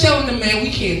flesh telling them, man, we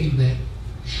can't do that.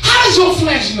 How does your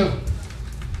flesh know?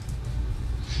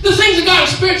 The things of God are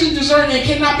spiritually discerning and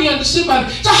cannot be understood by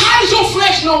them. So how does your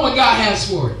flesh know what God has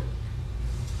for it?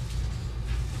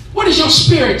 What does your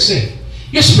spirit say?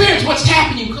 Your spirit's what's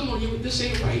tapping you. Come on, this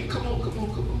ain't right. Come on.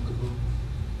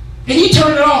 And you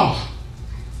turn it off.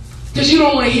 Because you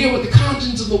don't want to hear what the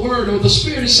contents of the word or the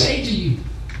spirit is saying to you.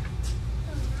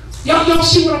 Y'all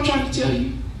see what I'm trying to tell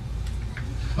you?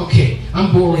 Okay,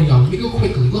 I'm boring y'all. Let me go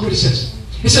quickly. Look what it says.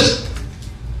 It says,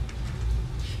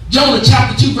 Jonah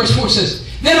chapter 2 verse 4 says,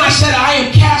 then I said, I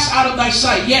am cast out of thy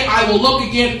sight, yet I will look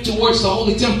again towards the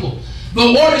holy temple.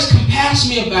 The waters compassed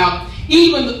me about,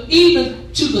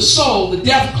 even to the soul. The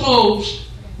death closed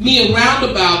me around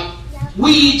about.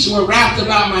 Weeds were wrapped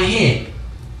about my head.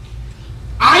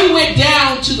 I went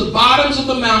down to the bottoms of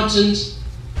the mountains.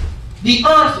 The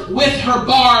earth with her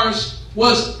bars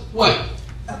was what?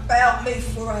 About me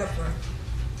forever.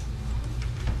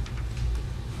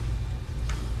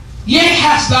 Yet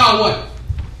hast thou what?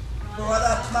 Brought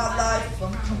up my life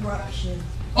from corruption.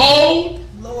 Oh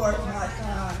Lord my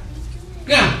God.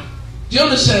 Now,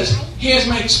 Jonah says, here's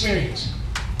my experience.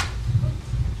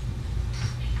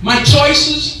 My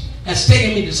choices has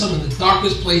taken me to some of the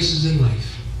darkest places in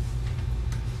life.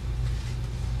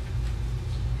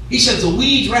 He says the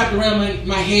weeds wrapped around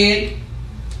my head.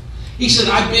 He said,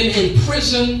 I've been in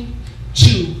prison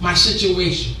to my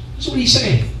situation. That's what he's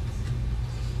saying.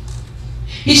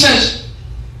 He says,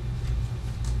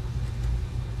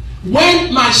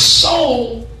 when my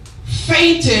soul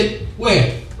fainted,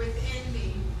 where? Within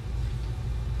me.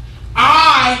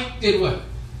 I did what?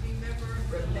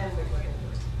 Remember.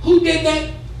 Who did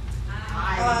that?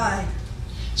 I.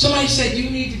 Somebody said you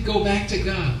need to go back to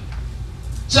God.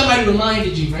 Somebody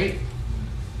reminded you, right?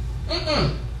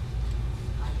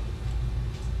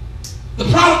 The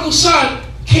prodigal son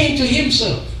came to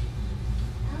himself.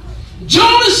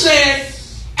 Jonah said,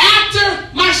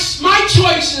 after my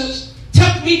choices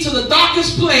took me to the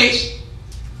darkest place,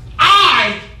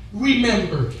 I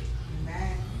remembered.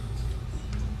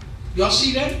 Y'all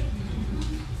see that?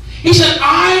 He said,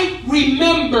 I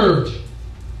remembered.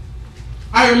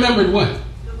 I remembered what?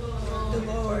 The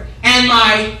Lord. And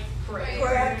my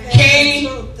Prayer came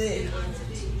unto thee,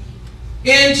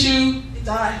 into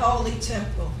thy holy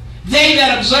temple. they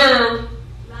that observe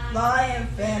Lying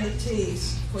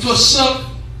vanities. forsook.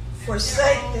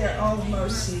 Forsake their own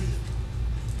mercy.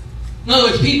 In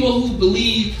other words, people who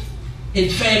believe in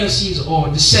fantasies or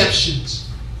deceptions,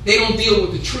 they don't deal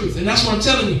with the truth. And that's what I'm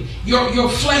telling you. Your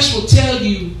flesh will tell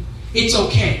you it's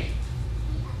okay.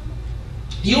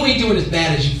 You ain't doing as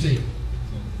bad as you think.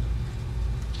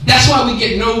 That's why we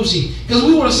get nosy. Because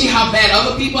we want to see how bad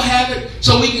other people have it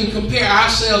so we can compare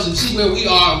ourselves and see where we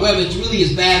are, whether it's really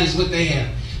as bad as what they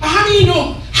have. But how do you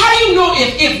know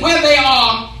if where they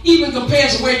are even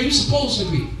compares to where you're supposed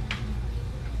to be?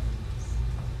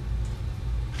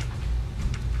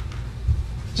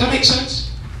 Does that make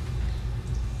sense?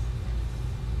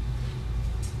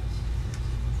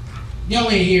 Y'all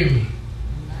ain't hearing me.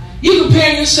 You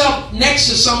compare yourself next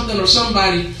to something or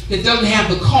somebody that doesn't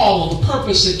have the call or the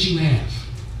purpose that you have.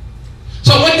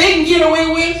 So what they can get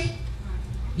away with,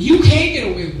 you can't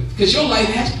get away with because your life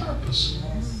has purpose.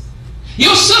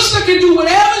 Your sister can do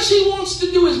whatever she wants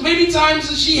to do as many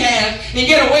times as she has and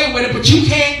get away with it, but you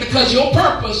can't because your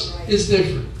purpose is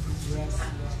different.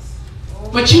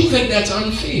 But you think that's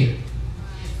unfair.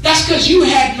 That's because you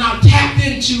had not tapped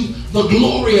into the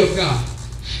glory of God.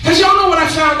 Because y'all know what I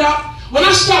found out? When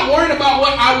I stopped worrying about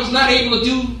what I was not able to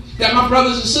do, that my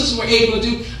brothers and sisters were able to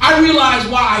do, I realized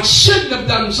why I shouldn't have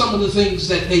done some of the things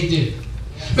that they did.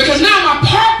 Because now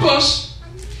my purpose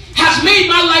has made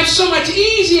my life so much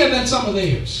easier than some of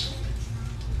theirs.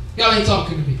 Y'all ain't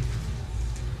talking to me.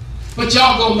 But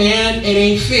y'all go, man, it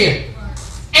ain't fair.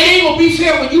 It ain't going to be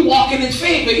fair when you walking in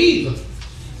favor either.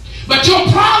 But your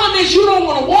problem is you don't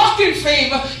want to walk in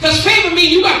favor because favor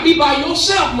means you got to be by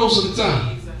yourself most of the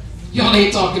time. Y'all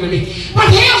ain't talking to me. But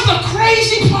here's the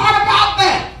crazy part about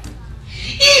that.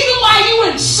 Even while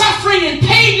you in suffering and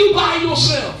pain, you by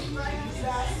yourself.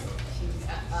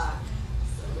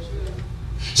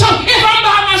 So if I'm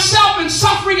by myself in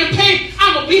suffering and pain,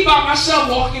 I'm going to be by myself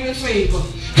walking in favor.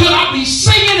 Because I'll be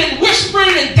singing and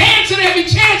whispering and dancing every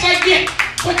chance I get.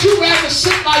 But you rather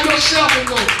sit by yourself and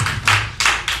go,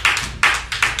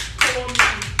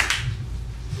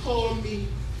 poor me.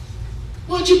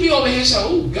 Why don't you be over here and say,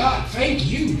 oh, God, thank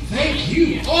you, thank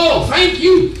you, oh, thank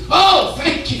you, oh,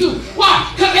 thank you.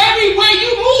 Why? Because everywhere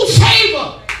you move,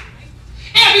 favor.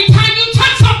 Every time you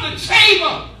touch something,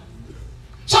 favor.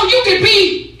 So you can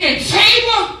be in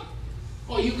favor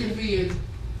or you can be in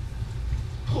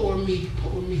poor me,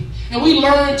 poor me. And we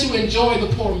learn to enjoy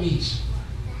the poor me's.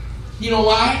 You know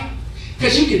why?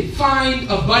 Because you can find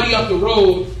a buddy up the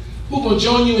road who's going to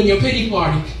join you in your pity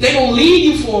party. They're going to lead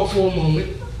you for a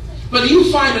moment. But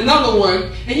you find another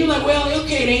one, and you're like, well,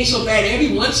 okay, it ain't so bad.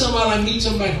 Every once in a while I meet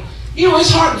somebody. You know, it's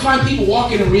hard to find people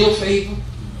walking in real favor.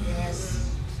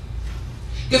 Yes.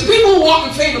 Because people who walk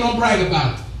in favor don't brag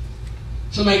about it.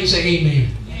 Somebody can say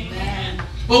amen. Amen.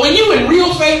 But when you're in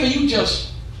real favor, you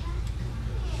just...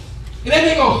 And then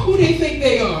they go, who do they think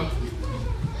they are?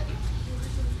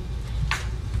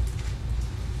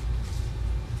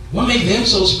 What makes them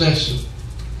so special?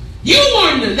 You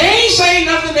wonder. They ain't saying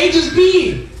nothing. They just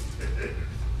being.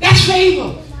 That's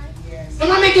favor. Yes.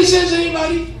 Am I making sense to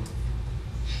anybody?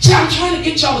 See, I'm trying to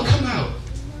get y'all to come out.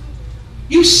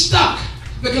 You stuck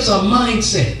because of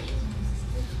mindset.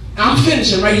 I'm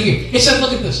finishing right here. It says,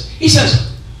 look at this. He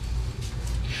says,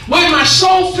 when my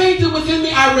soul fainted within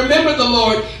me, I remembered the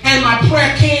Lord, and my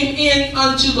prayer came in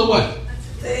unto the what?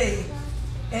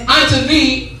 Unto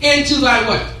thee, into thy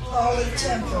what? Holy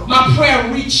temple. My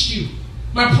prayer reached you.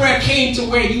 My prayer came to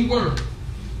where you were.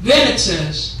 Then it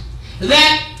says,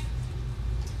 that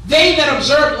they that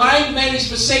observe lying vanities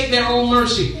forsake their own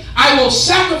mercy. I will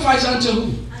sacrifice unto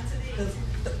who?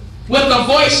 With the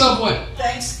voice of what?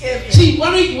 Thanksgiving. See,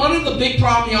 one of the big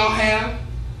problems y'all have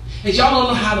is y'all don't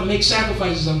know how to make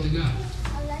sacrifices unto God.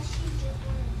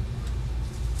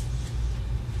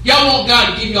 Y'all want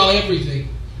God to give y'all everything,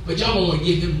 but y'all don't want to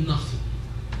give him nothing.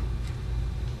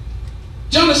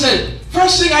 Jonah said,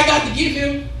 first thing I got to give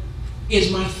him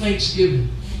is my thanksgiving.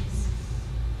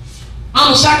 I'm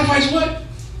going to sacrifice what?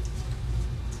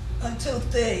 Unto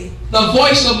thee. The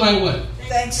voice of my what?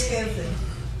 Thanksgiving.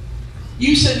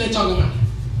 You sitting there talking about,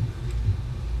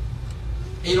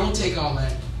 it don't take all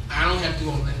that. I don't have to do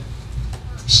all that.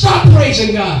 Stop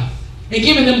praising God and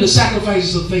giving him the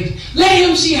sacrifices of things. Let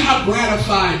him see how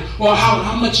gratified or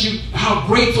how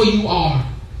grateful you are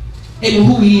in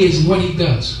who he is and what he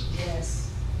does.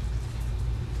 Yes.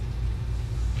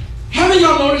 Haven't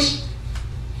y'all noticed?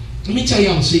 Let me tell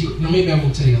y'all a secret. No, maybe I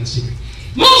won't tell y'all a secret.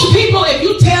 Most people, if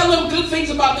you tell them good things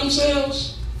about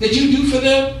themselves that you do for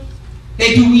them,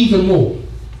 they do even more.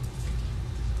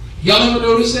 Y'all ever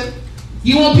notice that?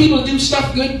 You want people to do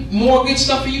stuff good, more good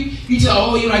stuff for you? You tell,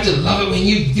 oh, I just love it when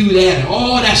you do that.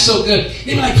 Oh, that's so good.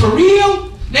 They be like, for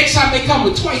real? Next time they come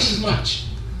with twice as much.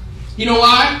 You know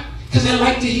why? Because they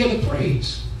like to hear the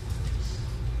praise.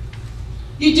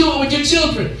 You do it with your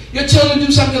children. Your children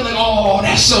do something like, oh,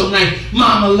 that's so nice.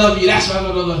 Mama, love you. That's blah,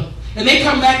 blah, blah, blah. And they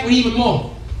come back with even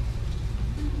more.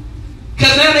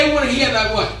 Because now they want to hear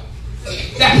that what?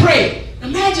 That praise.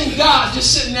 Imagine God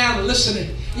just sitting down and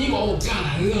listening. And you go, oh, God,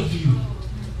 I love you.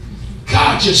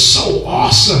 God, you're so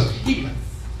awesome.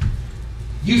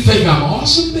 You think I'm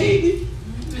awesome, baby?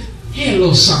 Here, a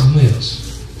little something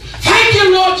else. Thank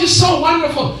you, Lord, you're so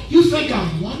wonderful. You think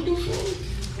I'm wonderful?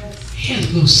 Here, a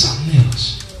little something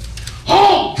else.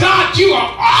 Oh, God, you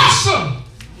are awesome.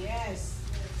 Yes.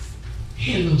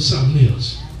 Here, a little something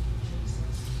else.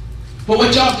 But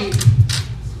what y'all do?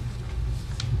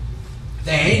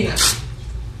 That ain't nothing.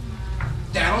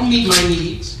 That don't meet my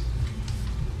needs.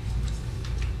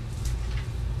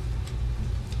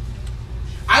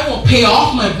 I won't pay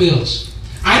off my bills.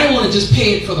 I don't want to just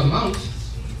pay it for the month.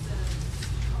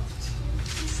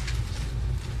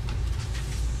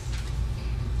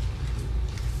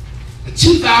 A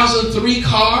 2003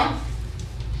 car.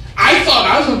 I thought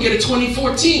I was going to get a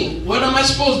 2014. What am I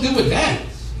supposed to do with that?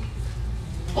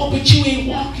 Oh, but you ain't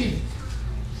walking.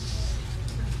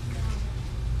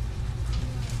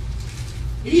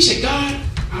 And you say, God,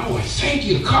 oh, I thank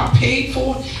you. The car paid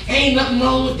for. Ain't nothing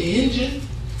wrong with the engine.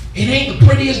 It ain't the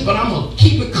prettiest, but I'm going to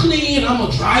keep it clean. I'm going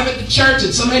to drive it to church,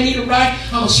 and somebody need a ride.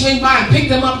 I'm going to swing by and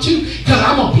pick them up too, because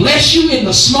I'm going to bless you in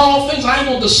the small things. I ain't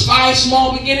going to despise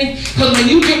small beginnings, because when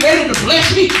you get ready to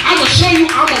bless me, I'm going to show you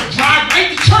I'm going to drive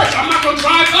right to church. I'm not going to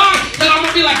drive by, because I'm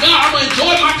going to be like, God, I'm going to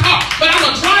enjoy my car. But I'm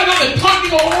going to drive up and park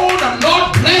and go, oh, the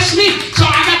Lord bless me, so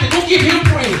I got to go give him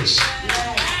praise.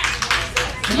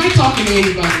 Am I talking to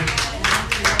anybody?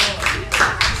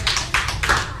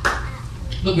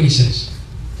 Look what he says.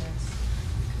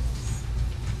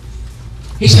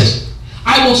 He says,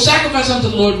 I will sacrifice unto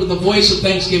the Lord with the voice of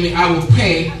thanksgiving. I will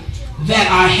pray that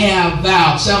I have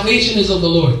vowed. Salvation is of the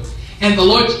Lord. And the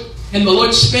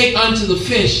Lord spake unto the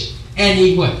fish, and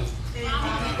he what?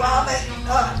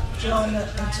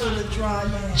 Jonah until the dry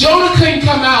land. Jonah couldn't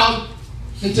come out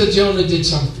until Jonah did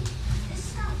something.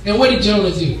 And what did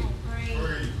Jonah do?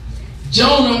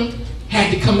 Jonah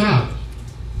had to come out.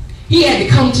 He had to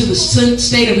come to the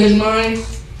state of his mind.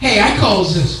 Hey, I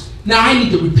caused this. Now I need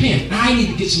to repent. Now I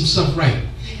need to get some stuff right.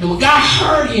 And when God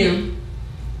heard him,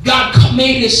 God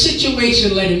made his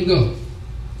situation let him go.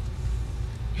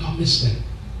 Y'all missed that.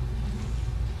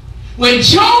 When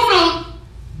Jonah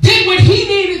did what he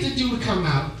needed to do to come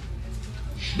out,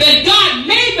 then God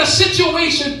made the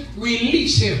situation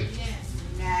release him.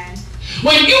 Yes.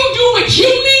 When you do what you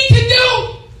need to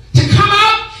do to come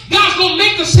out, God's going to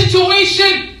make the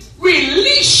situation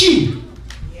release you.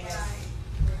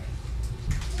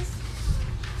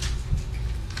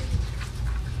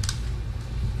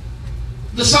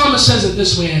 The psalmist says it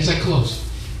this way as I close.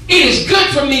 It is good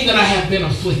for me that I have been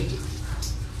afflicted,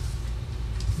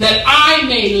 that I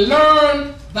may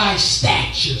learn thy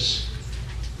statutes.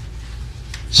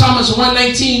 Psalm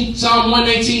 119,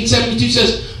 72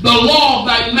 says, the law of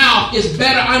thy mouth is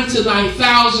better unto thy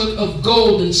 1,000 of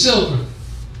gold and silver.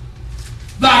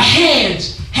 Thy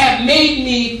hands have made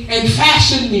me and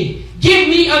fashioned me. Give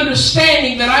me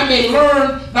understanding that I may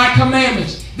learn thy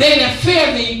commandments. They that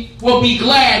fear thee will be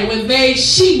glad when they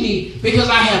see me, because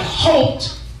I have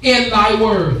hoped in thy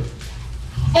word.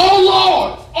 O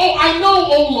Lord, I know,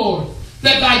 O Lord,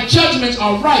 that thy judgments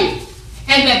are right,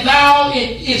 and that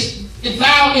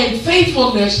thou in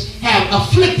faithfulness have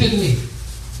afflicted me.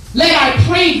 Let I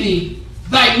pray thee,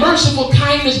 thy merciful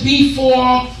kindness be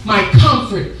for my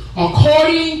comfort,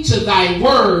 according to thy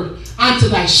word unto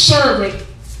thy servant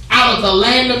out of the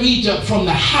land of Egypt from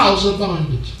the house of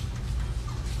bondage.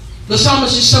 The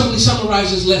psalmist just simply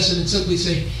summarizes his lesson and simply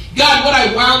say, God, what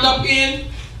I wound up in,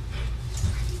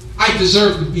 I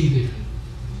deserve to be there.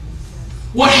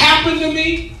 What happened to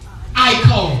me, I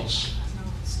caused.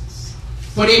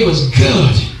 But it was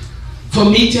good for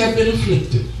me to have been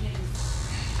afflicted.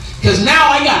 Because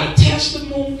now I got a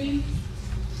testimony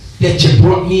that you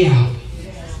brought me out.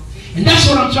 And that's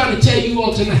what I'm trying to tell you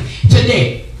all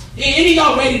today. Any of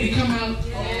y'all ready to come out?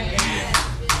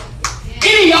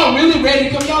 Any of y'all really ready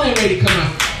to come? Y'all ain't ready to come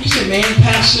out. You said, man,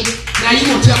 Pastor, now you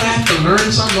gonna tell me I have to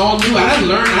learn something all new? I didn't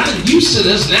learn. I didn't used to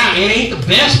this now. It ain't the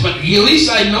best, but at least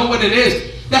I know what it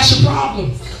is. That's the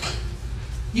problem.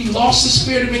 You've lost the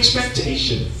spirit of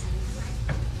expectation.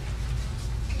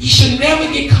 You should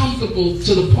never get comfortable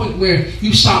to the point where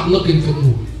you stop looking for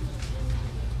more.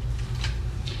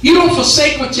 You don't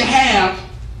forsake what you have,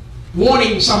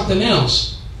 wanting something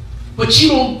else. But you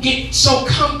don't get so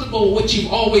comfortable with what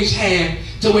you've always had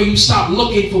to where you stop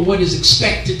looking for what is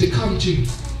expected to come to you.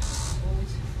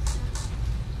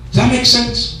 Does that make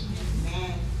sense?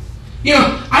 You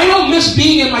know, I don't miss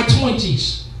being in my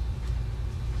 20s.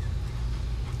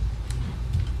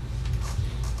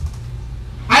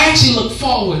 I actually look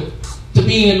forward to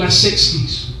being in my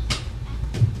 60s.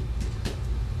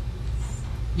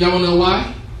 Y'all want to know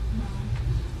why?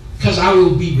 Because I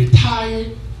will be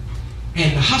retired,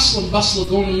 and the hustle and bustle of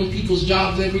going on people's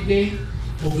jobs every day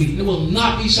will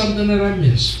not be something that I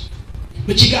miss.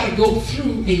 But you got to go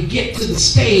through and get to the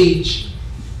stage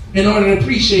in order to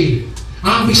appreciate it.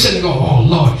 I'm be sitting there going, oh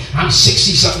Lord, I'm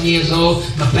 60-something years old,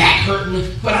 my back hurting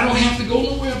me, but I don't have to go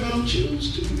nowhere if I don't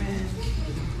choose to.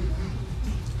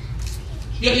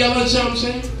 Y'all understand what I'm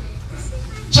saying?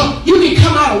 So you can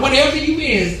come out of whatever you're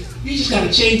in. You just got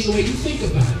to change the way you think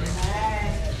about it.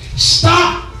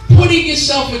 Stop putting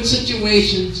yourself in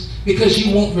situations because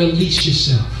you won't release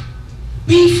yourself.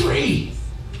 Be free.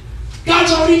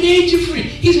 God's already made you free.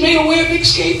 He's made a way of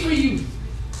escape for you.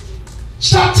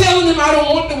 Stop telling him I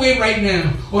don't want the way right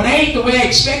now, or that ain't the way I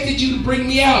expected you to bring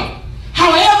me out.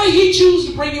 However he chooses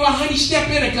to bring you out, honey, step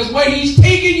in it, because where he's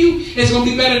taking you is going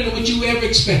to be better than what you ever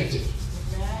expected.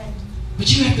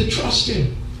 But you have to trust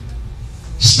him.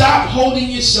 Stop holding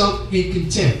yourself in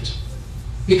contempt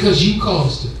because you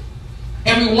caused it.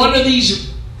 Every one of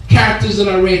these characters that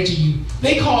I read to you,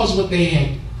 they caused what they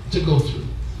had to go through.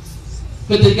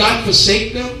 But did God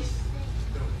forsake them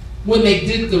when they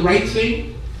did the right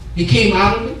thing and came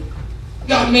out of it?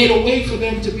 God made a way for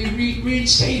them to be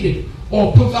reinstated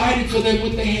or provided for them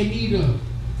what they had need of.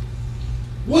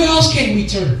 Where else can we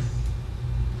turn?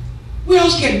 Where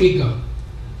else can we go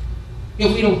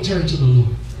if we don't turn to the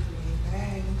Lord?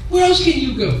 Where else can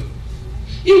you go?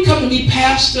 You come to me,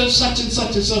 pastor, such and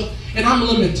such and such, and I'm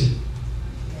limited.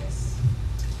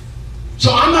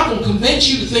 So I'm not going to convince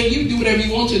you to think you do whatever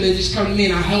you want to and then just come to me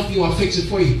and I'll help you, I'll fix it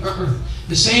for you.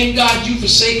 The same God you've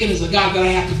forsaken is the God that I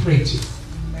have to pray to.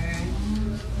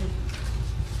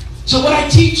 So what I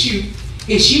teach you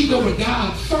is you go to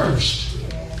God first.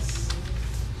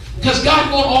 Because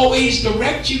God won't always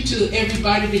direct you to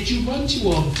everybody that you run to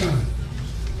all the time.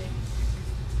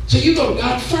 So you go to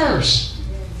God first.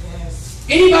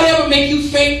 Anybody ever make you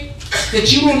think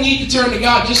that you don't need to turn to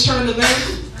God, just turn to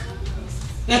them?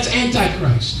 That's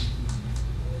Antichrist.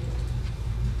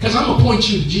 Because I'm going to point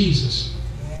you to Jesus.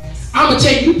 I'm going to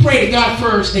tell you, you pray to God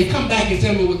first and come back and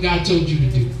tell me what God told you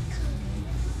to do.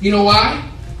 You know why?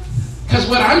 Because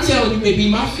what I'm telling you may be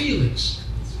my feelings.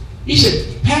 He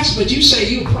said, Pastor, but you say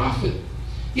you're a prophet.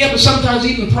 Yeah, but sometimes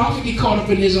even a prophet get caught up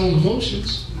in his own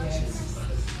emotions.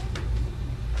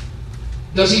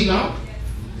 Does he not?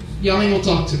 Y'all ain't going to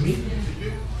talk to me.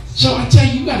 So I tell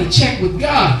you, you got to check with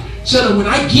God. So that when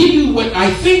I give you what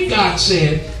I think God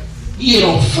said,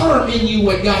 it'll affirm in you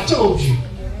what God told you.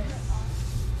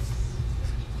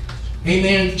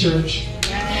 Amen, church.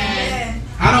 Amen.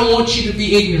 I don't want you to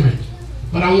be ignorant,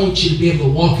 but I want you to be able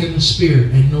to walk in the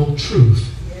Spirit and know truth.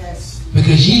 Yes.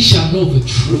 Because ye shall know the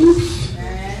truth.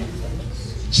 Amen.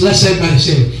 So let's everybody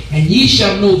say it. And ye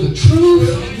shall know the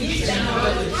truth.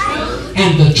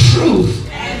 And the truth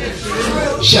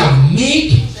shall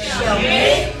make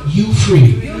you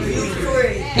free.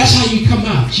 That's how you come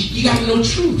out. You got to know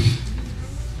truth.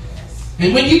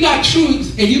 And when you got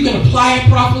truth and you can apply it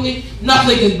properly,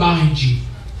 nothing can bind you.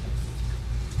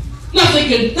 Nothing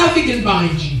can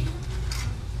bind you.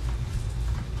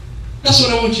 That's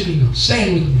what I want you to know.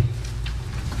 Stand with me.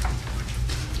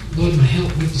 Lord, my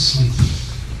help me to sleep.